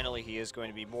 so finally he is going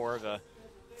to be more of a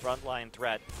frontline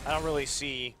threat. I don't really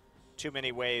see too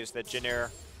many ways that Jinair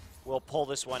will pull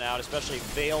this one out, especially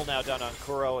Veil now done on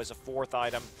Kuro as a fourth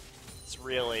item. It's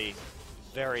really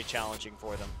very challenging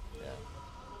for them. Yeah.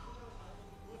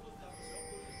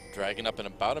 Dragging up in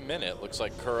about a minute. Looks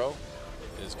like Kuro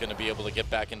is going to be able to get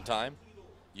back in time.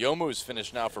 Youmu's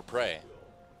finished now for Prey.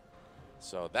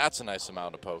 So that's a nice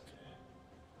amount of poke.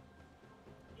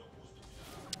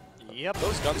 Yep.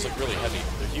 Those guns look really heavy.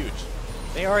 They're huge.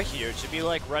 They are huge. It'd be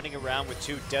like running around with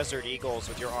two Desert Eagles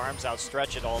with your arms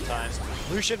outstretched at all times.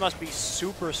 Lucian must be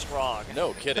super strong.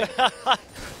 No kidding.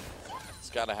 It's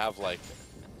got to have like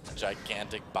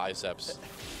gigantic biceps.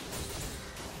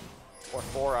 Or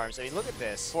forearms. I mean, look at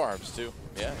this. Forearms too.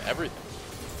 Yeah, everything.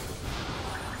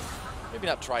 Maybe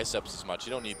not triceps as much.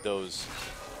 You don't need those.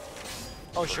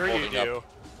 Oh, sure you do. Up.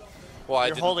 Well,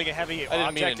 you're holding a heavy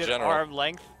object at arm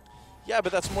length. Yeah,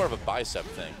 but that's more of a bicep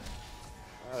thing.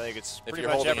 I think it's pretty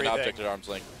much everything. If you're holding an object at arm's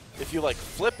length, if you like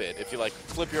flip it, if you like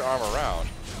flip your arm around,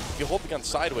 if you hold the gun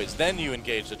sideways, then you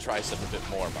engage the tricep a bit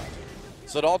more, Monty.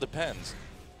 So it all depends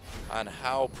on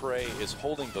how Prey is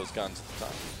holding those guns at the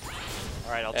time.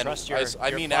 All right, I'll trust your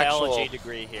biology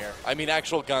degree here. I mean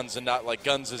actual guns and not like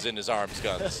guns as in his arms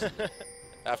guns.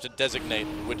 I have to designate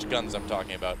which guns I'm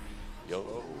talking about.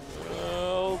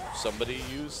 Yo, somebody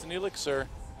used an elixir.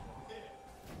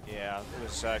 Yeah, it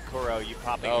was Kuro, you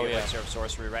popping the elixir of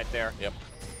sorcery right there. Yep.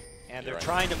 And they're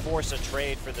trying to force a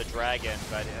trade for the dragon,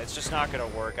 but it's just not going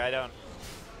to work.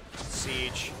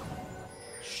 Siege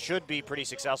should be pretty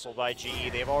successful by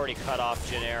GE. They've already cut off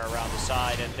Jinair around the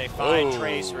side, and they find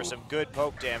Trace for some good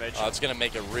poke damage. It's going to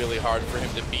make it really hard for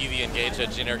him to be the engage that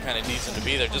Jinair kind of needs him to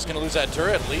be. They're just going to lose that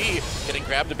turret. Lee getting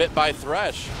grabbed a bit by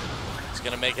Thresh. He's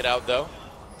going to make it out, though.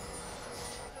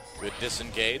 Good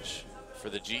disengage for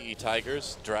the GE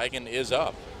Tigers. Dragon is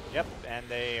up. Yep, and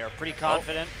they are pretty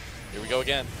confident. Here we go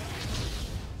again.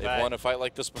 They've won a fight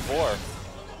like this before.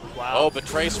 Wow. Oh, but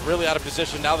Trace really out of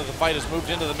position now that the fight has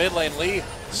moved into the mid lane. Lee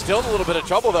still in a little bit of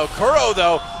trouble, though. Kuro,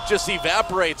 though, just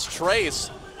evaporates Trace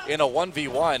in a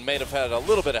 1v1. May have had a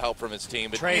little bit of help from his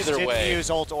team, but Trace either way. didn't use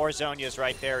ult or Zonia's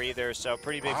right there either, so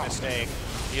pretty big mistake.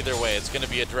 Either way, it's going to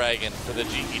be a dragon for the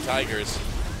GE Tigers.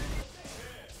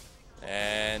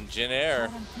 And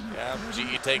Jinair, yeah,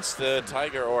 GE takes the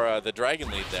Tiger or the Dragon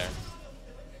lead there.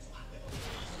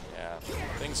 Yeah,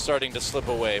 things starting to slip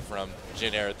away from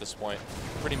Jinair at this point,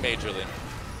 pretty majorly.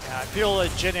 Yeah, I feel that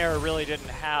Jinair really didn't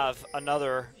have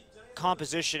another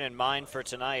composition in mind for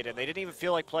tonight, and they didn't even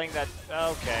feel like playing that.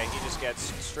 Okay, he just gets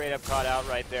straight up caught out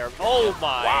right there. Oh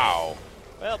my! Wow.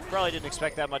 Well, probably didn't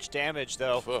expect that much damage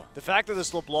though. Ugh. The fact that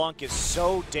this LeBlanc is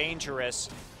so dangerous.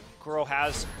 Kuro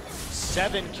has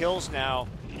 7 kills now.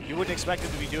 You wouldn't expect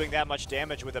him to be doing that much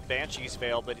damage with a Banshee's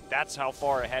Veil, but that's how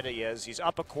far ahead he is. He's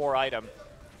up a core item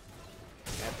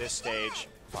at this stage.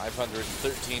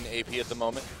 513 AP at the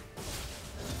moment.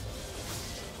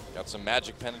 Got some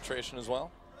magic penetration as well,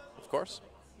 of course.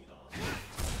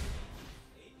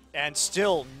 And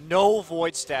still no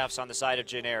Void Staffs on the side of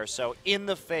Jin Air. So in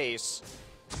the face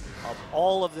of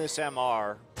all of this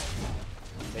MR,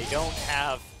 they don't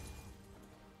have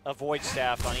a Void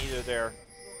Staff on either their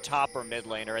top or mid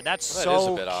laner. And that's That so is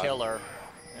a bit odd. killer.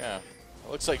 Yeah.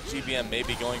 It looks like GBM may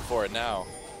be going for it now.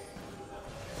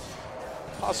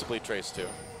 Possibly Trace too.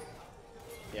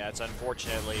 Yeah, it's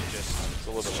unfortunately just It's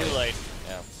a little bit too late.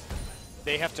 Yeah.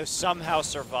 They have to somehow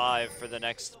survive for the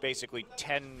next basically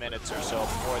 10 minutes or so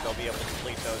before they'll be able to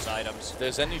complete those items. If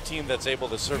there's any team that's able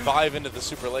to survive into the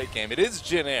super late game, it is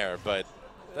Jin Air, but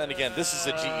then again, this is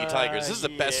the GE Tigers. This is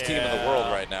the best team in the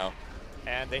world right now.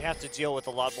 And they have to deal with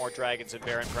a lot more Dragons and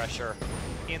Baron pressure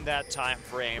in that time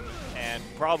frame, and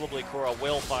probably Kura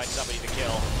will find somebody to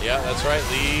kill. Yeah, that's right.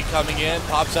 Lee coming in,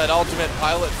 pops that ultimate,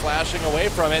 Pilot flashing away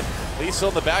from it. Lee still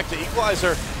in the back to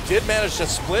equalizer. Did manage to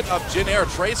split up Jin Air.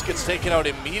 Trace gets taken out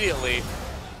immediately.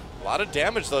 A lot of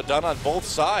damage, though, done on both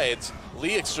sides.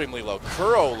 Lee extremely low.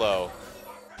 Kuro low.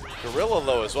 Gorilla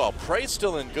low as well. Prey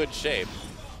still in good shape.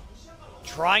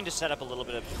 Trying to set up a little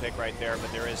bit of a pick right there,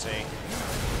 but there is a...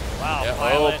 Wow, Yeah,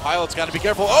 Pilot. Pilot's got to be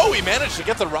careful. Oh, he managed to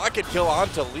get the rocket kill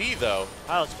onto Lee, though.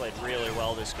 Pilot's played really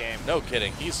well this game. No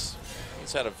kidding. He's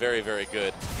had a very, very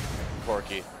good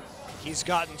Corki. He's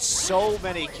gotten so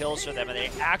many kills for them, and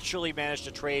they actually managed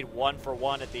to trade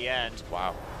 1-for-1 at the end.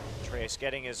 Wow. Trace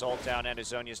getting his ult down and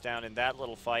his Zhonya's down in that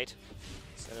little fight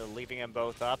instead of leaving them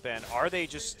both up. And are they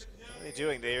just, what are they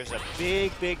doing? There's a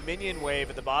big, big minion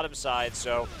wave at the bottom side,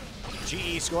 so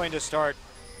GE's going to start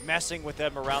messing with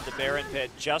them around the Baron pit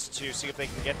just to see if they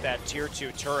can get that tier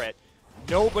 2 turret.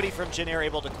 Nobody from Jin Air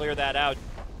able to clear that out.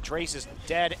 Trace is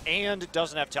dead and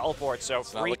doesn't have teleport, so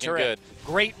free turret. Good.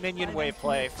 Great minion wave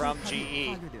play from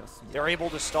GE. They're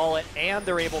able to stall it and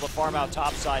they're able to farm out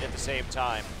top side at the same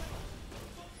time.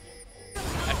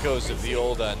 Echoes of the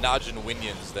old Najin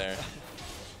Winions there.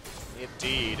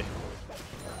 Indeed.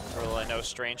 Kurla no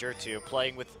stranger to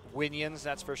playing with Winions,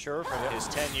 that's for sure, from his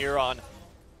tenure on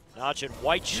Notch and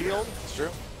White Shield. It's true.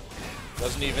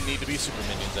 Doesn't even need to be super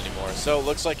minions anymore. So it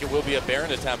looks like it will be a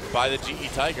Baron attempt by the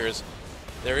GE Tigers.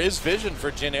 There is vision for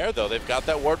Jin Air, though. They've got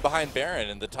that ward behind Baron,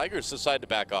 and the Tigers decide to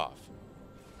back off.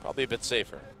 Probably a bit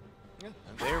safer. Yeah,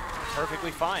 and they're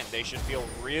perfectly fine. They should feel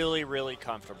really, really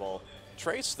comfortable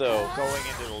Trace, though, going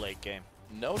into the late game.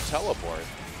 no teleport.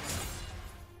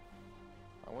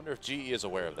 I wonder if GE is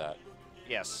aware of that.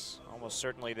 Yes, almost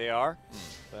certainly they are,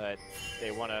 but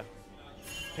they want to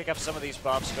pick up some of these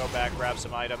buffs, go back, grab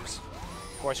some items.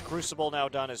 Of course, Crucible now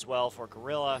done as well for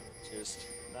Gorilla. Just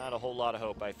not a whole lot of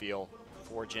hope, I feel,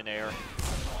 for Jin Air.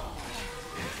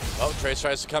 Oh, Trace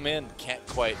tries to come in. Can't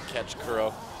quite catch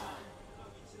Kuro.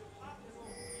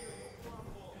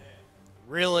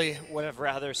 Really would have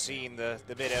rather seen the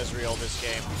mid Ezreal this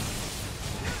game.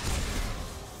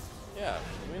 Yeah,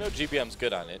 we know GBM's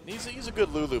good on it. He's a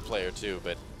good Lulu player, too,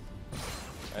 but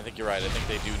I think you're right. I think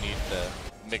they do need the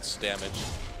mixed damage.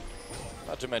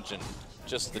 Not to mention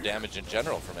just the damage in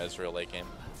general from Ezreal late game.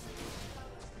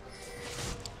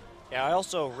 Yeah, I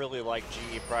also really like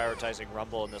GE prioritizing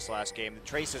Rumble in this last game.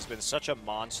 Trace has been such a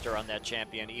monster on that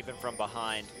champion, even from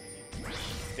behind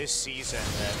this season,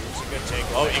 that it's a good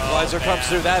takeaway. Oh, Equalizer comes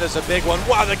through. That is a big one.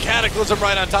 Wow, the Cataclysm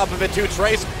right on top of it, too.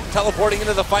 Trace teleporting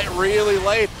into the fight really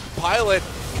late. Pilot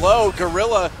low.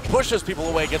 Gorilla pushes people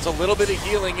away, gets a little bit of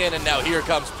healing in, and now here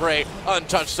comes Prey.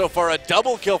 Untouched so far. A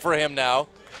double kill for him now.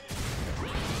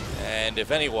 And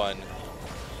if anyone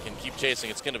can keep chasing,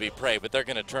 it's going to be Prey, but they're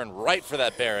going to turn right for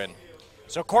that Baron.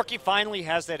 So Corki finally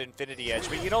has that Infinity Edge,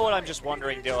 but you know what I'm just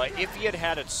wondering, Dilla? If he had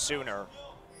had it sooner,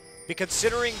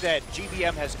 considering that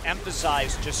GBM has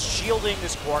emphasized just shielding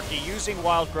this Corki, using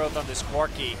Wild Growth on this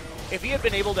Corki, if he had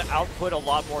been able to output a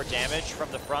lot more damage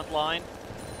from the front line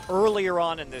earlier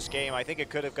on in this game, I think it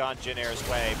could have gone Jin Air's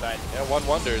way, but yeah, one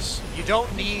wonders. You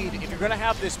don't need, if you're going to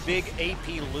have this big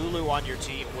AP Lulu on your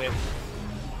team with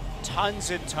tons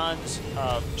and tons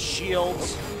of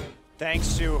shields,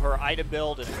 thanks to her item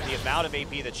build and the amount of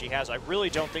AP that she has, I really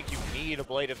don't think you need a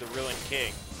Blade of the Ruined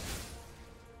King.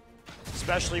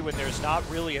 Especially when there's not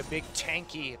really a big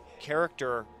tanky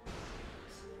character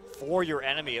for your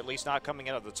enemy, at least not coming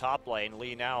out of the top lane.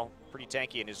 Lee now pretty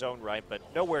tanky in his own right, but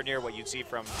nowhere near what you'd see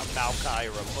from a Maokai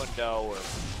or a Mundo or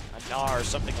a Gnar or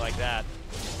something like that.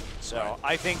 So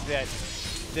I think that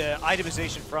the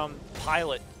itemization from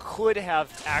Pilot could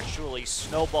have actually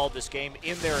snowballed this game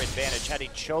in their advantage had he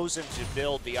chosen to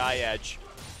build the eye edge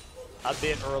a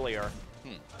bit earlier.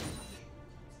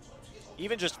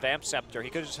 Even just Vamp Scepter,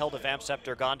 he could have just held a Vamp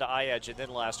Scepter, gone to eye edge, and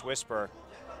then Last Whisper.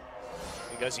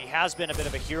 Because he has been a bit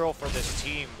of a hero for this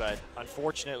team, but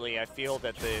unfortunately I feel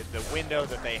that the window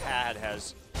that they had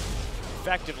has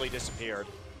effectively disappeared.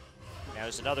 Now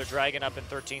there's another Dragon up in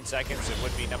 13 seconds. It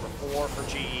would be number 4 for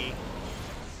GE.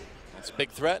 That's a big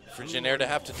threat for Jin Air to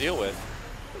have to deal with.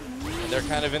 And they're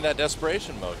kind of in that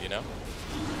desperation mode, you know?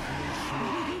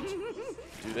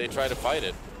 Do they try to fight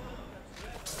it?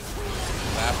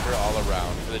 Laughter all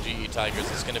around for the GE Tigers.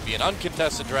 It's going to be an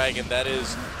uncontested Dragon. That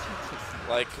is,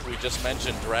 like we just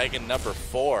mentioned, Dragon number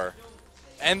 4.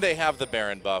 And they have the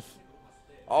Baron buff.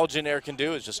 All Jin Air can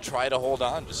do is just try to hold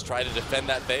on, just try to defend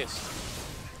that base.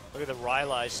 Look at the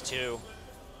Rylai's too.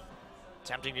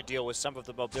 Attempting to deal with some of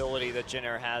the mobility that Jin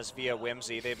Air has via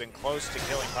Whimsy. They've been close to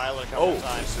killing Pilot a couple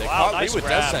times. They wow, caught nice me with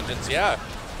grab. Death Sentence, yeah.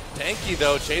 Tanky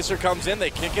though, Chaser comes in,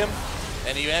 they kick him,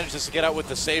 and he manages to get out with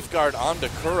the safeguard onto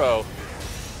Kuro.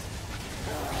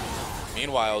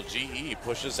 Meanwhile, GE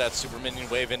pushes that Super Minion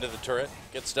wave into the turret,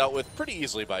 gets dealt with pretty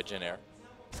easily by Jin Air.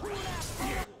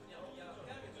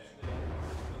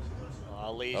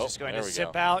 Lee's just going to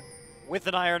sip go. out with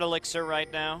an Iron Elixir right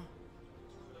now.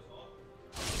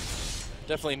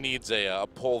 Definitely needs a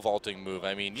pole vaulting move.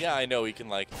 I mean, yeah, I know he can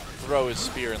like throw his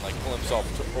spear and like pull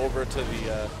himself over to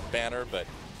the banner, but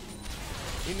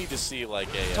you need to see like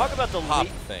a talk about the hop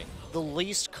thing. The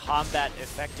least combat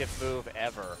effective move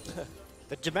ever.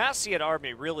 The Demacian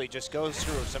army really just goes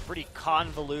through some pretty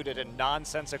convoluted and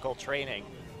nonsensical training.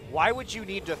 Why would you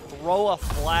need to throw a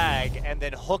flag and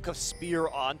then hook a spear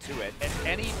onto it at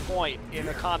any point in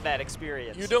a combat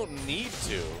experience? You don't need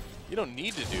to. You don't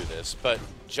need to do this, but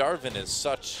Jarvan is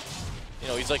such, you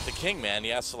know, he's like the king, man.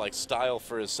 He has to like style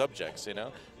for his subjects, you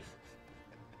know?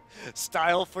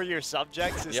 Style for your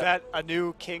subjects? Is Yep. that a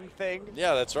new king thing?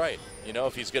 Yeah, that's right. You know,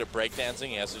 if he's good at breakdancing,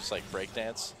 he has to just like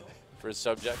breakdance for his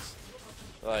subjects.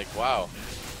 Like, wow,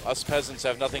 us peasants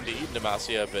have nothing to eat in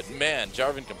Demacia, but man,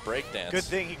 Jarvan can breakdance. Good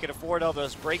thing he could afford all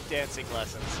those breakdancing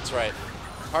lessons. That's right.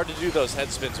 Hard to do those head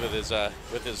spins with his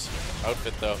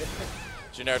outfit, though.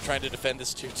 Jin Air trying to defend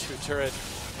this 2-2 turret.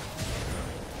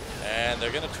 And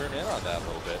they're going to turn in on that a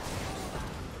little bit.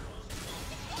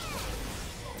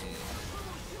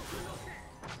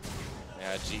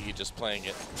 Yeah, GE just playing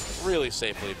it really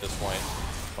safely at this point.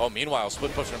 Oh, meanwhile,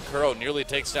 split push from Kuro nearly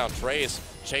takes down Trace.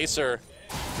 Chaser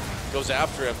goes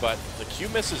after him, but the Q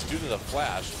misses due to the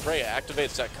flash. Prey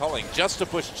activates that culling just to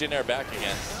push Jin Air back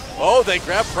again. Oh, they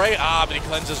grab Prey. Ah, but he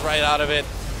cleanses right out of it.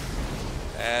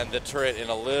 And the turret in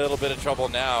a little bit of trouble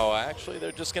now. Actually,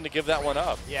 they're just going to give that one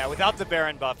up. Yeah, without the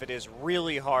Baron buff, it is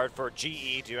really hard for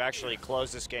GE to actually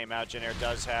close this game out. Jin Air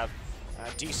does have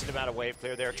a decent amount of wave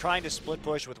clear. They're trying to split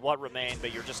push with what remained,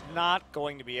 but you're just not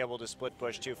going to be able to split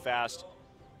push too fast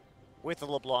with the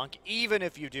LeBlanc, even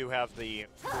if you do have the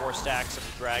 4 stacks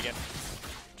of the Dragon.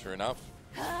 True enough.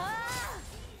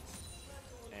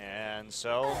 And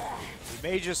so we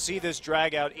may just see this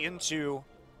drag out into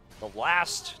the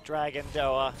last Dragon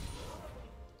Doa.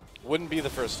 Wouldn't be the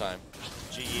first time.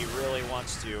 GE really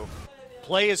wants to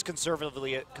play as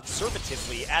conservatively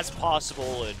as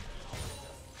possible and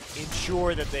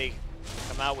ensure that they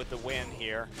come out with the win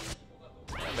here.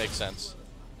 That makes sense.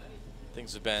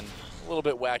 Things have been a little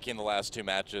bit wacky in the last 2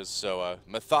 matches, so a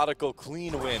methodical,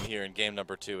 clean win here in game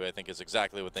number 2, I think, is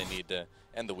exactly what they need to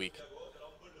end the week.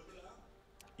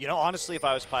 You know, honestly, if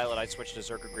I was Pilot, I'd switch to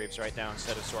Zerker Greaves right now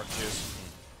instead of Sork Juice.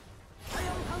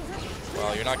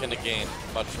 Well, you're not going to gain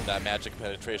much from that magic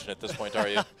penetration at this point, are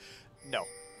you? No.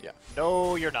 Yeah.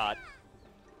 No, you're not.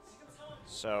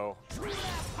 So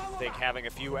I think having a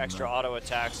few extra auto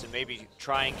attacks and maybe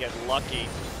try and get lucky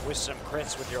with some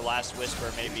crits with your last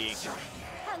Whisper may be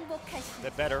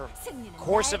the better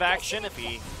course of action if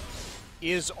he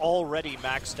is already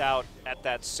maxed out at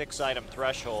that 6-item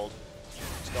threshold.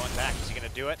 He's going back. Is he going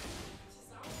to do it?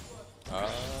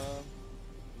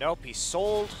 Nope, he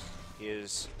sold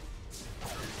his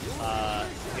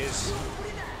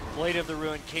Blade of the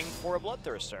Ruined King for a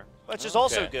Bloodthirster, which is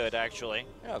also good, actually.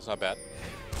 Yeah, that's not bad.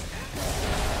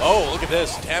 Oh, look at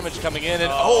this. Damage coming in,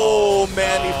 and oh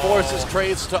man, he forces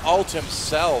Trace to ult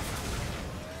himself.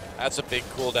 That's a big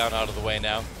cooldown out of the way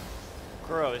now.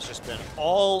 Kuro has just been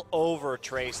all over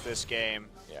Trace this game.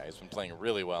 Yeah, he's been playing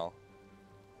really well.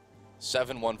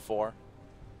 7-1-4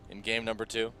 in game number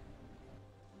 2.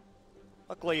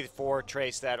 Luckily for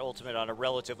Trace, that ultimate on a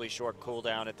relatively short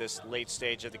cooldown at this late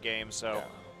stage of the game, so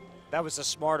that was a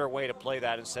smarter way to play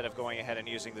that instead of going ahead and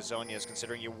using the Zhonya's,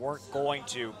 considering you weren't going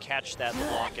to catch that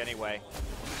LeBlanc anyway.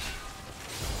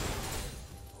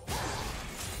 Yeah,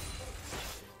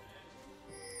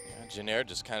 Jin Air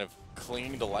just kind of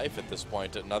clinging to life at this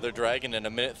point. Another Dragon in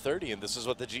 1:30, and this is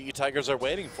what the GE Tigers are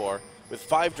waiting for. With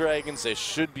 5 Dragons, they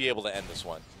should be able to end this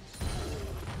one.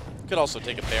 Could also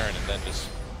take a Baron and then just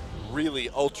really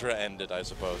ultra end it, I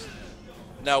suppose.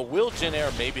 Now, will Jin Air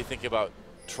maybe think about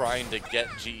trying to get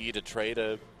GE to trade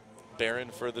a Baron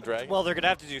for the Dragon? Well, they're going to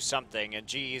have to do something, and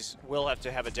G's will have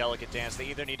to have a delicate dance. They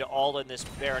either need to all-in this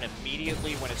Baron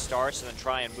immediately when it starts and then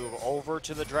try and move over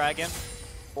to the Dragon,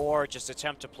 or just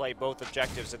attempt to play both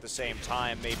objectives at the same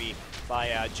time, maybe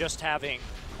by just having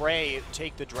Prey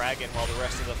take the Dragon while the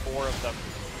rest of the 4 of them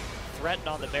threaten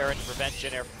on the Baron to prevent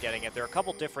Jin Air from getting it. There are a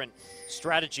couple different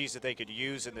strategies that they could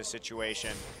use in this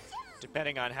situation,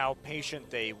 depending on how patient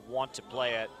they want to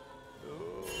play it.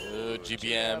 Ooh,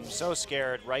 GBM. I'm so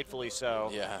scared, rightfully so.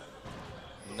 Yeah.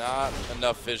 Not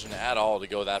enough vision at all to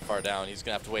go that far down. He's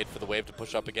going to have to wait for the wave to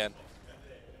push up again.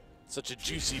 Such a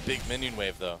juicy big minion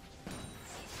wave, though.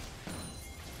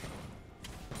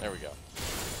 There we go.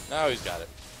 Now he's got it.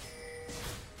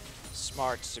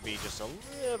 Smart to be just a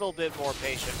little bit more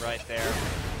patient right there.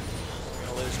 You're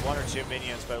going to lose 1 or 2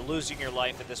 minions, but losing your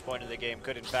life at this point in the game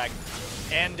could, in fact,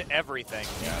 end everything.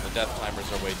 Yeah, the death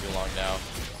timers are way too long now.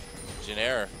 Jin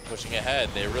Air pushing ahead.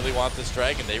 They really want this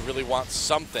Dragon. They really want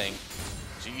something.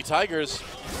 GE Tigers.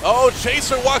 Oh,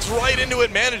 Chaser walks right into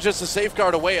it, manages to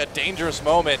safeguard away a dangerous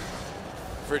moment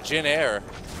for Jin Air.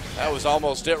 That was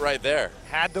almost it right there.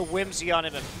 Had the whimsy on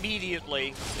him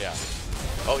immediately. Yeah.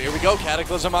 Oh, here we go.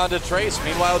 Cataclysm onto Trace.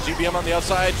 Meanwhile, GBM on the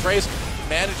outside. Trace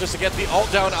manages to get the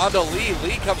ult down onto Lee.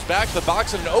 Lee comes back to the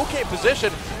box in an okay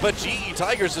position, but GE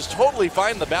Tigers is totally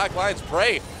fine in the back lines.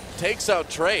 Prey takes out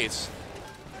Trace.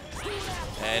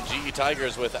 And GE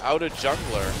Tigers without a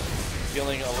jungler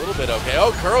feeling a little bit okay.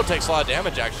 Oh, Kuro takes a lot of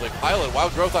damage, actually. Pilot,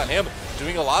 Wild Growth on him,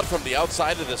 doing a lot from the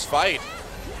outside of this fight.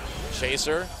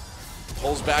 Chaser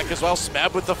pulls back as well.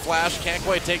 Smeb with the flash, can't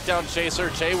quite take down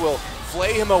Chaser. Che will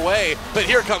flay him away, but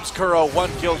here comes Kuro, 1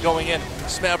 kill going in.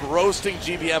 Smeb roasting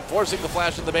GBM, forcing the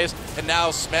flash in the base, and now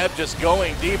Smeb just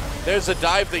going deep. There's a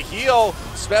dive, the heal.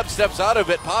 Smeb steps out of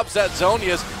it, pops that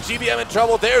Zonia's. GBM in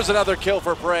trouble, there's another kill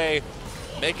for Prey.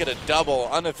 Make it a double,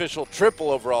 unofficial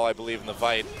triple overall, I believe, in the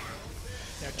fight.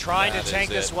 They're trying to tank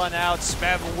this one out.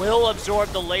 Smeb will absorb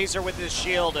the laser with his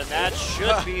shield, and that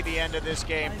should be the end of this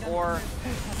game for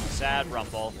Sad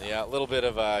Rumble. Yeah, a little bit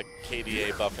of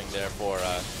KDA buffing there for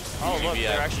Oh, GBM. look,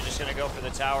 they're actually just going to go for the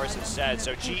towers instead.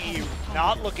 So GE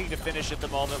not looking to finish at the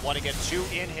moment, want to get 2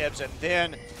 inhibs and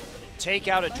then take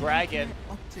out a Dragon.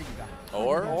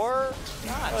 Or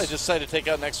not. Well, they just decided to take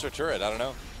out an extra turret, I don't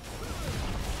know.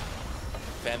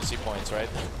 Fantasy points, right?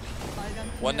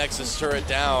 1 Nexus turret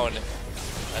down.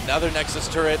 Another Nexus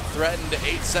turret threatened.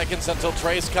 8 seconds until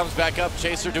Trace comes back up.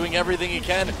 Chaser doing everything he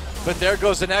can, but there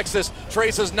goes the Nexus.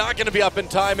 Trace is not going to be up in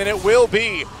time, and it will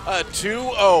be a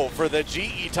 2-0 for the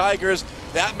GE Tigers.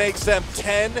 That makes them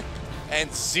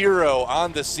 10-0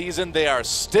 on the season. They are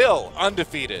still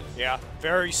undefeated. Yeah,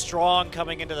 very strong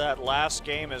coming into that last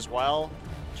game as well.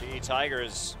 GE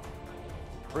Tigers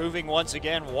proving once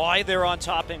again why they're on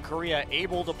top in Korea,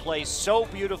 able to play so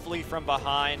beautifully from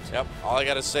behind. Yep, all I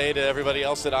got to say to everybody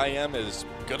else that I am is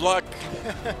good luck.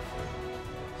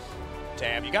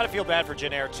 Damn, you got to feel bad for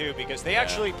Jin Air too, because they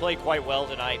actually played quite well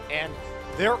tonight, and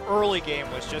their early game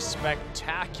was just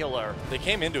spectacular. They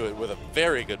came into it with a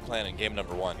very good plan in game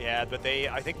number 1. Yeah, but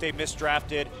I think they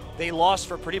misdrafted. They lost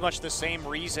for pretty much the same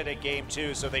reason in game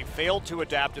 2, so they failed to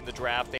adapt in the draft.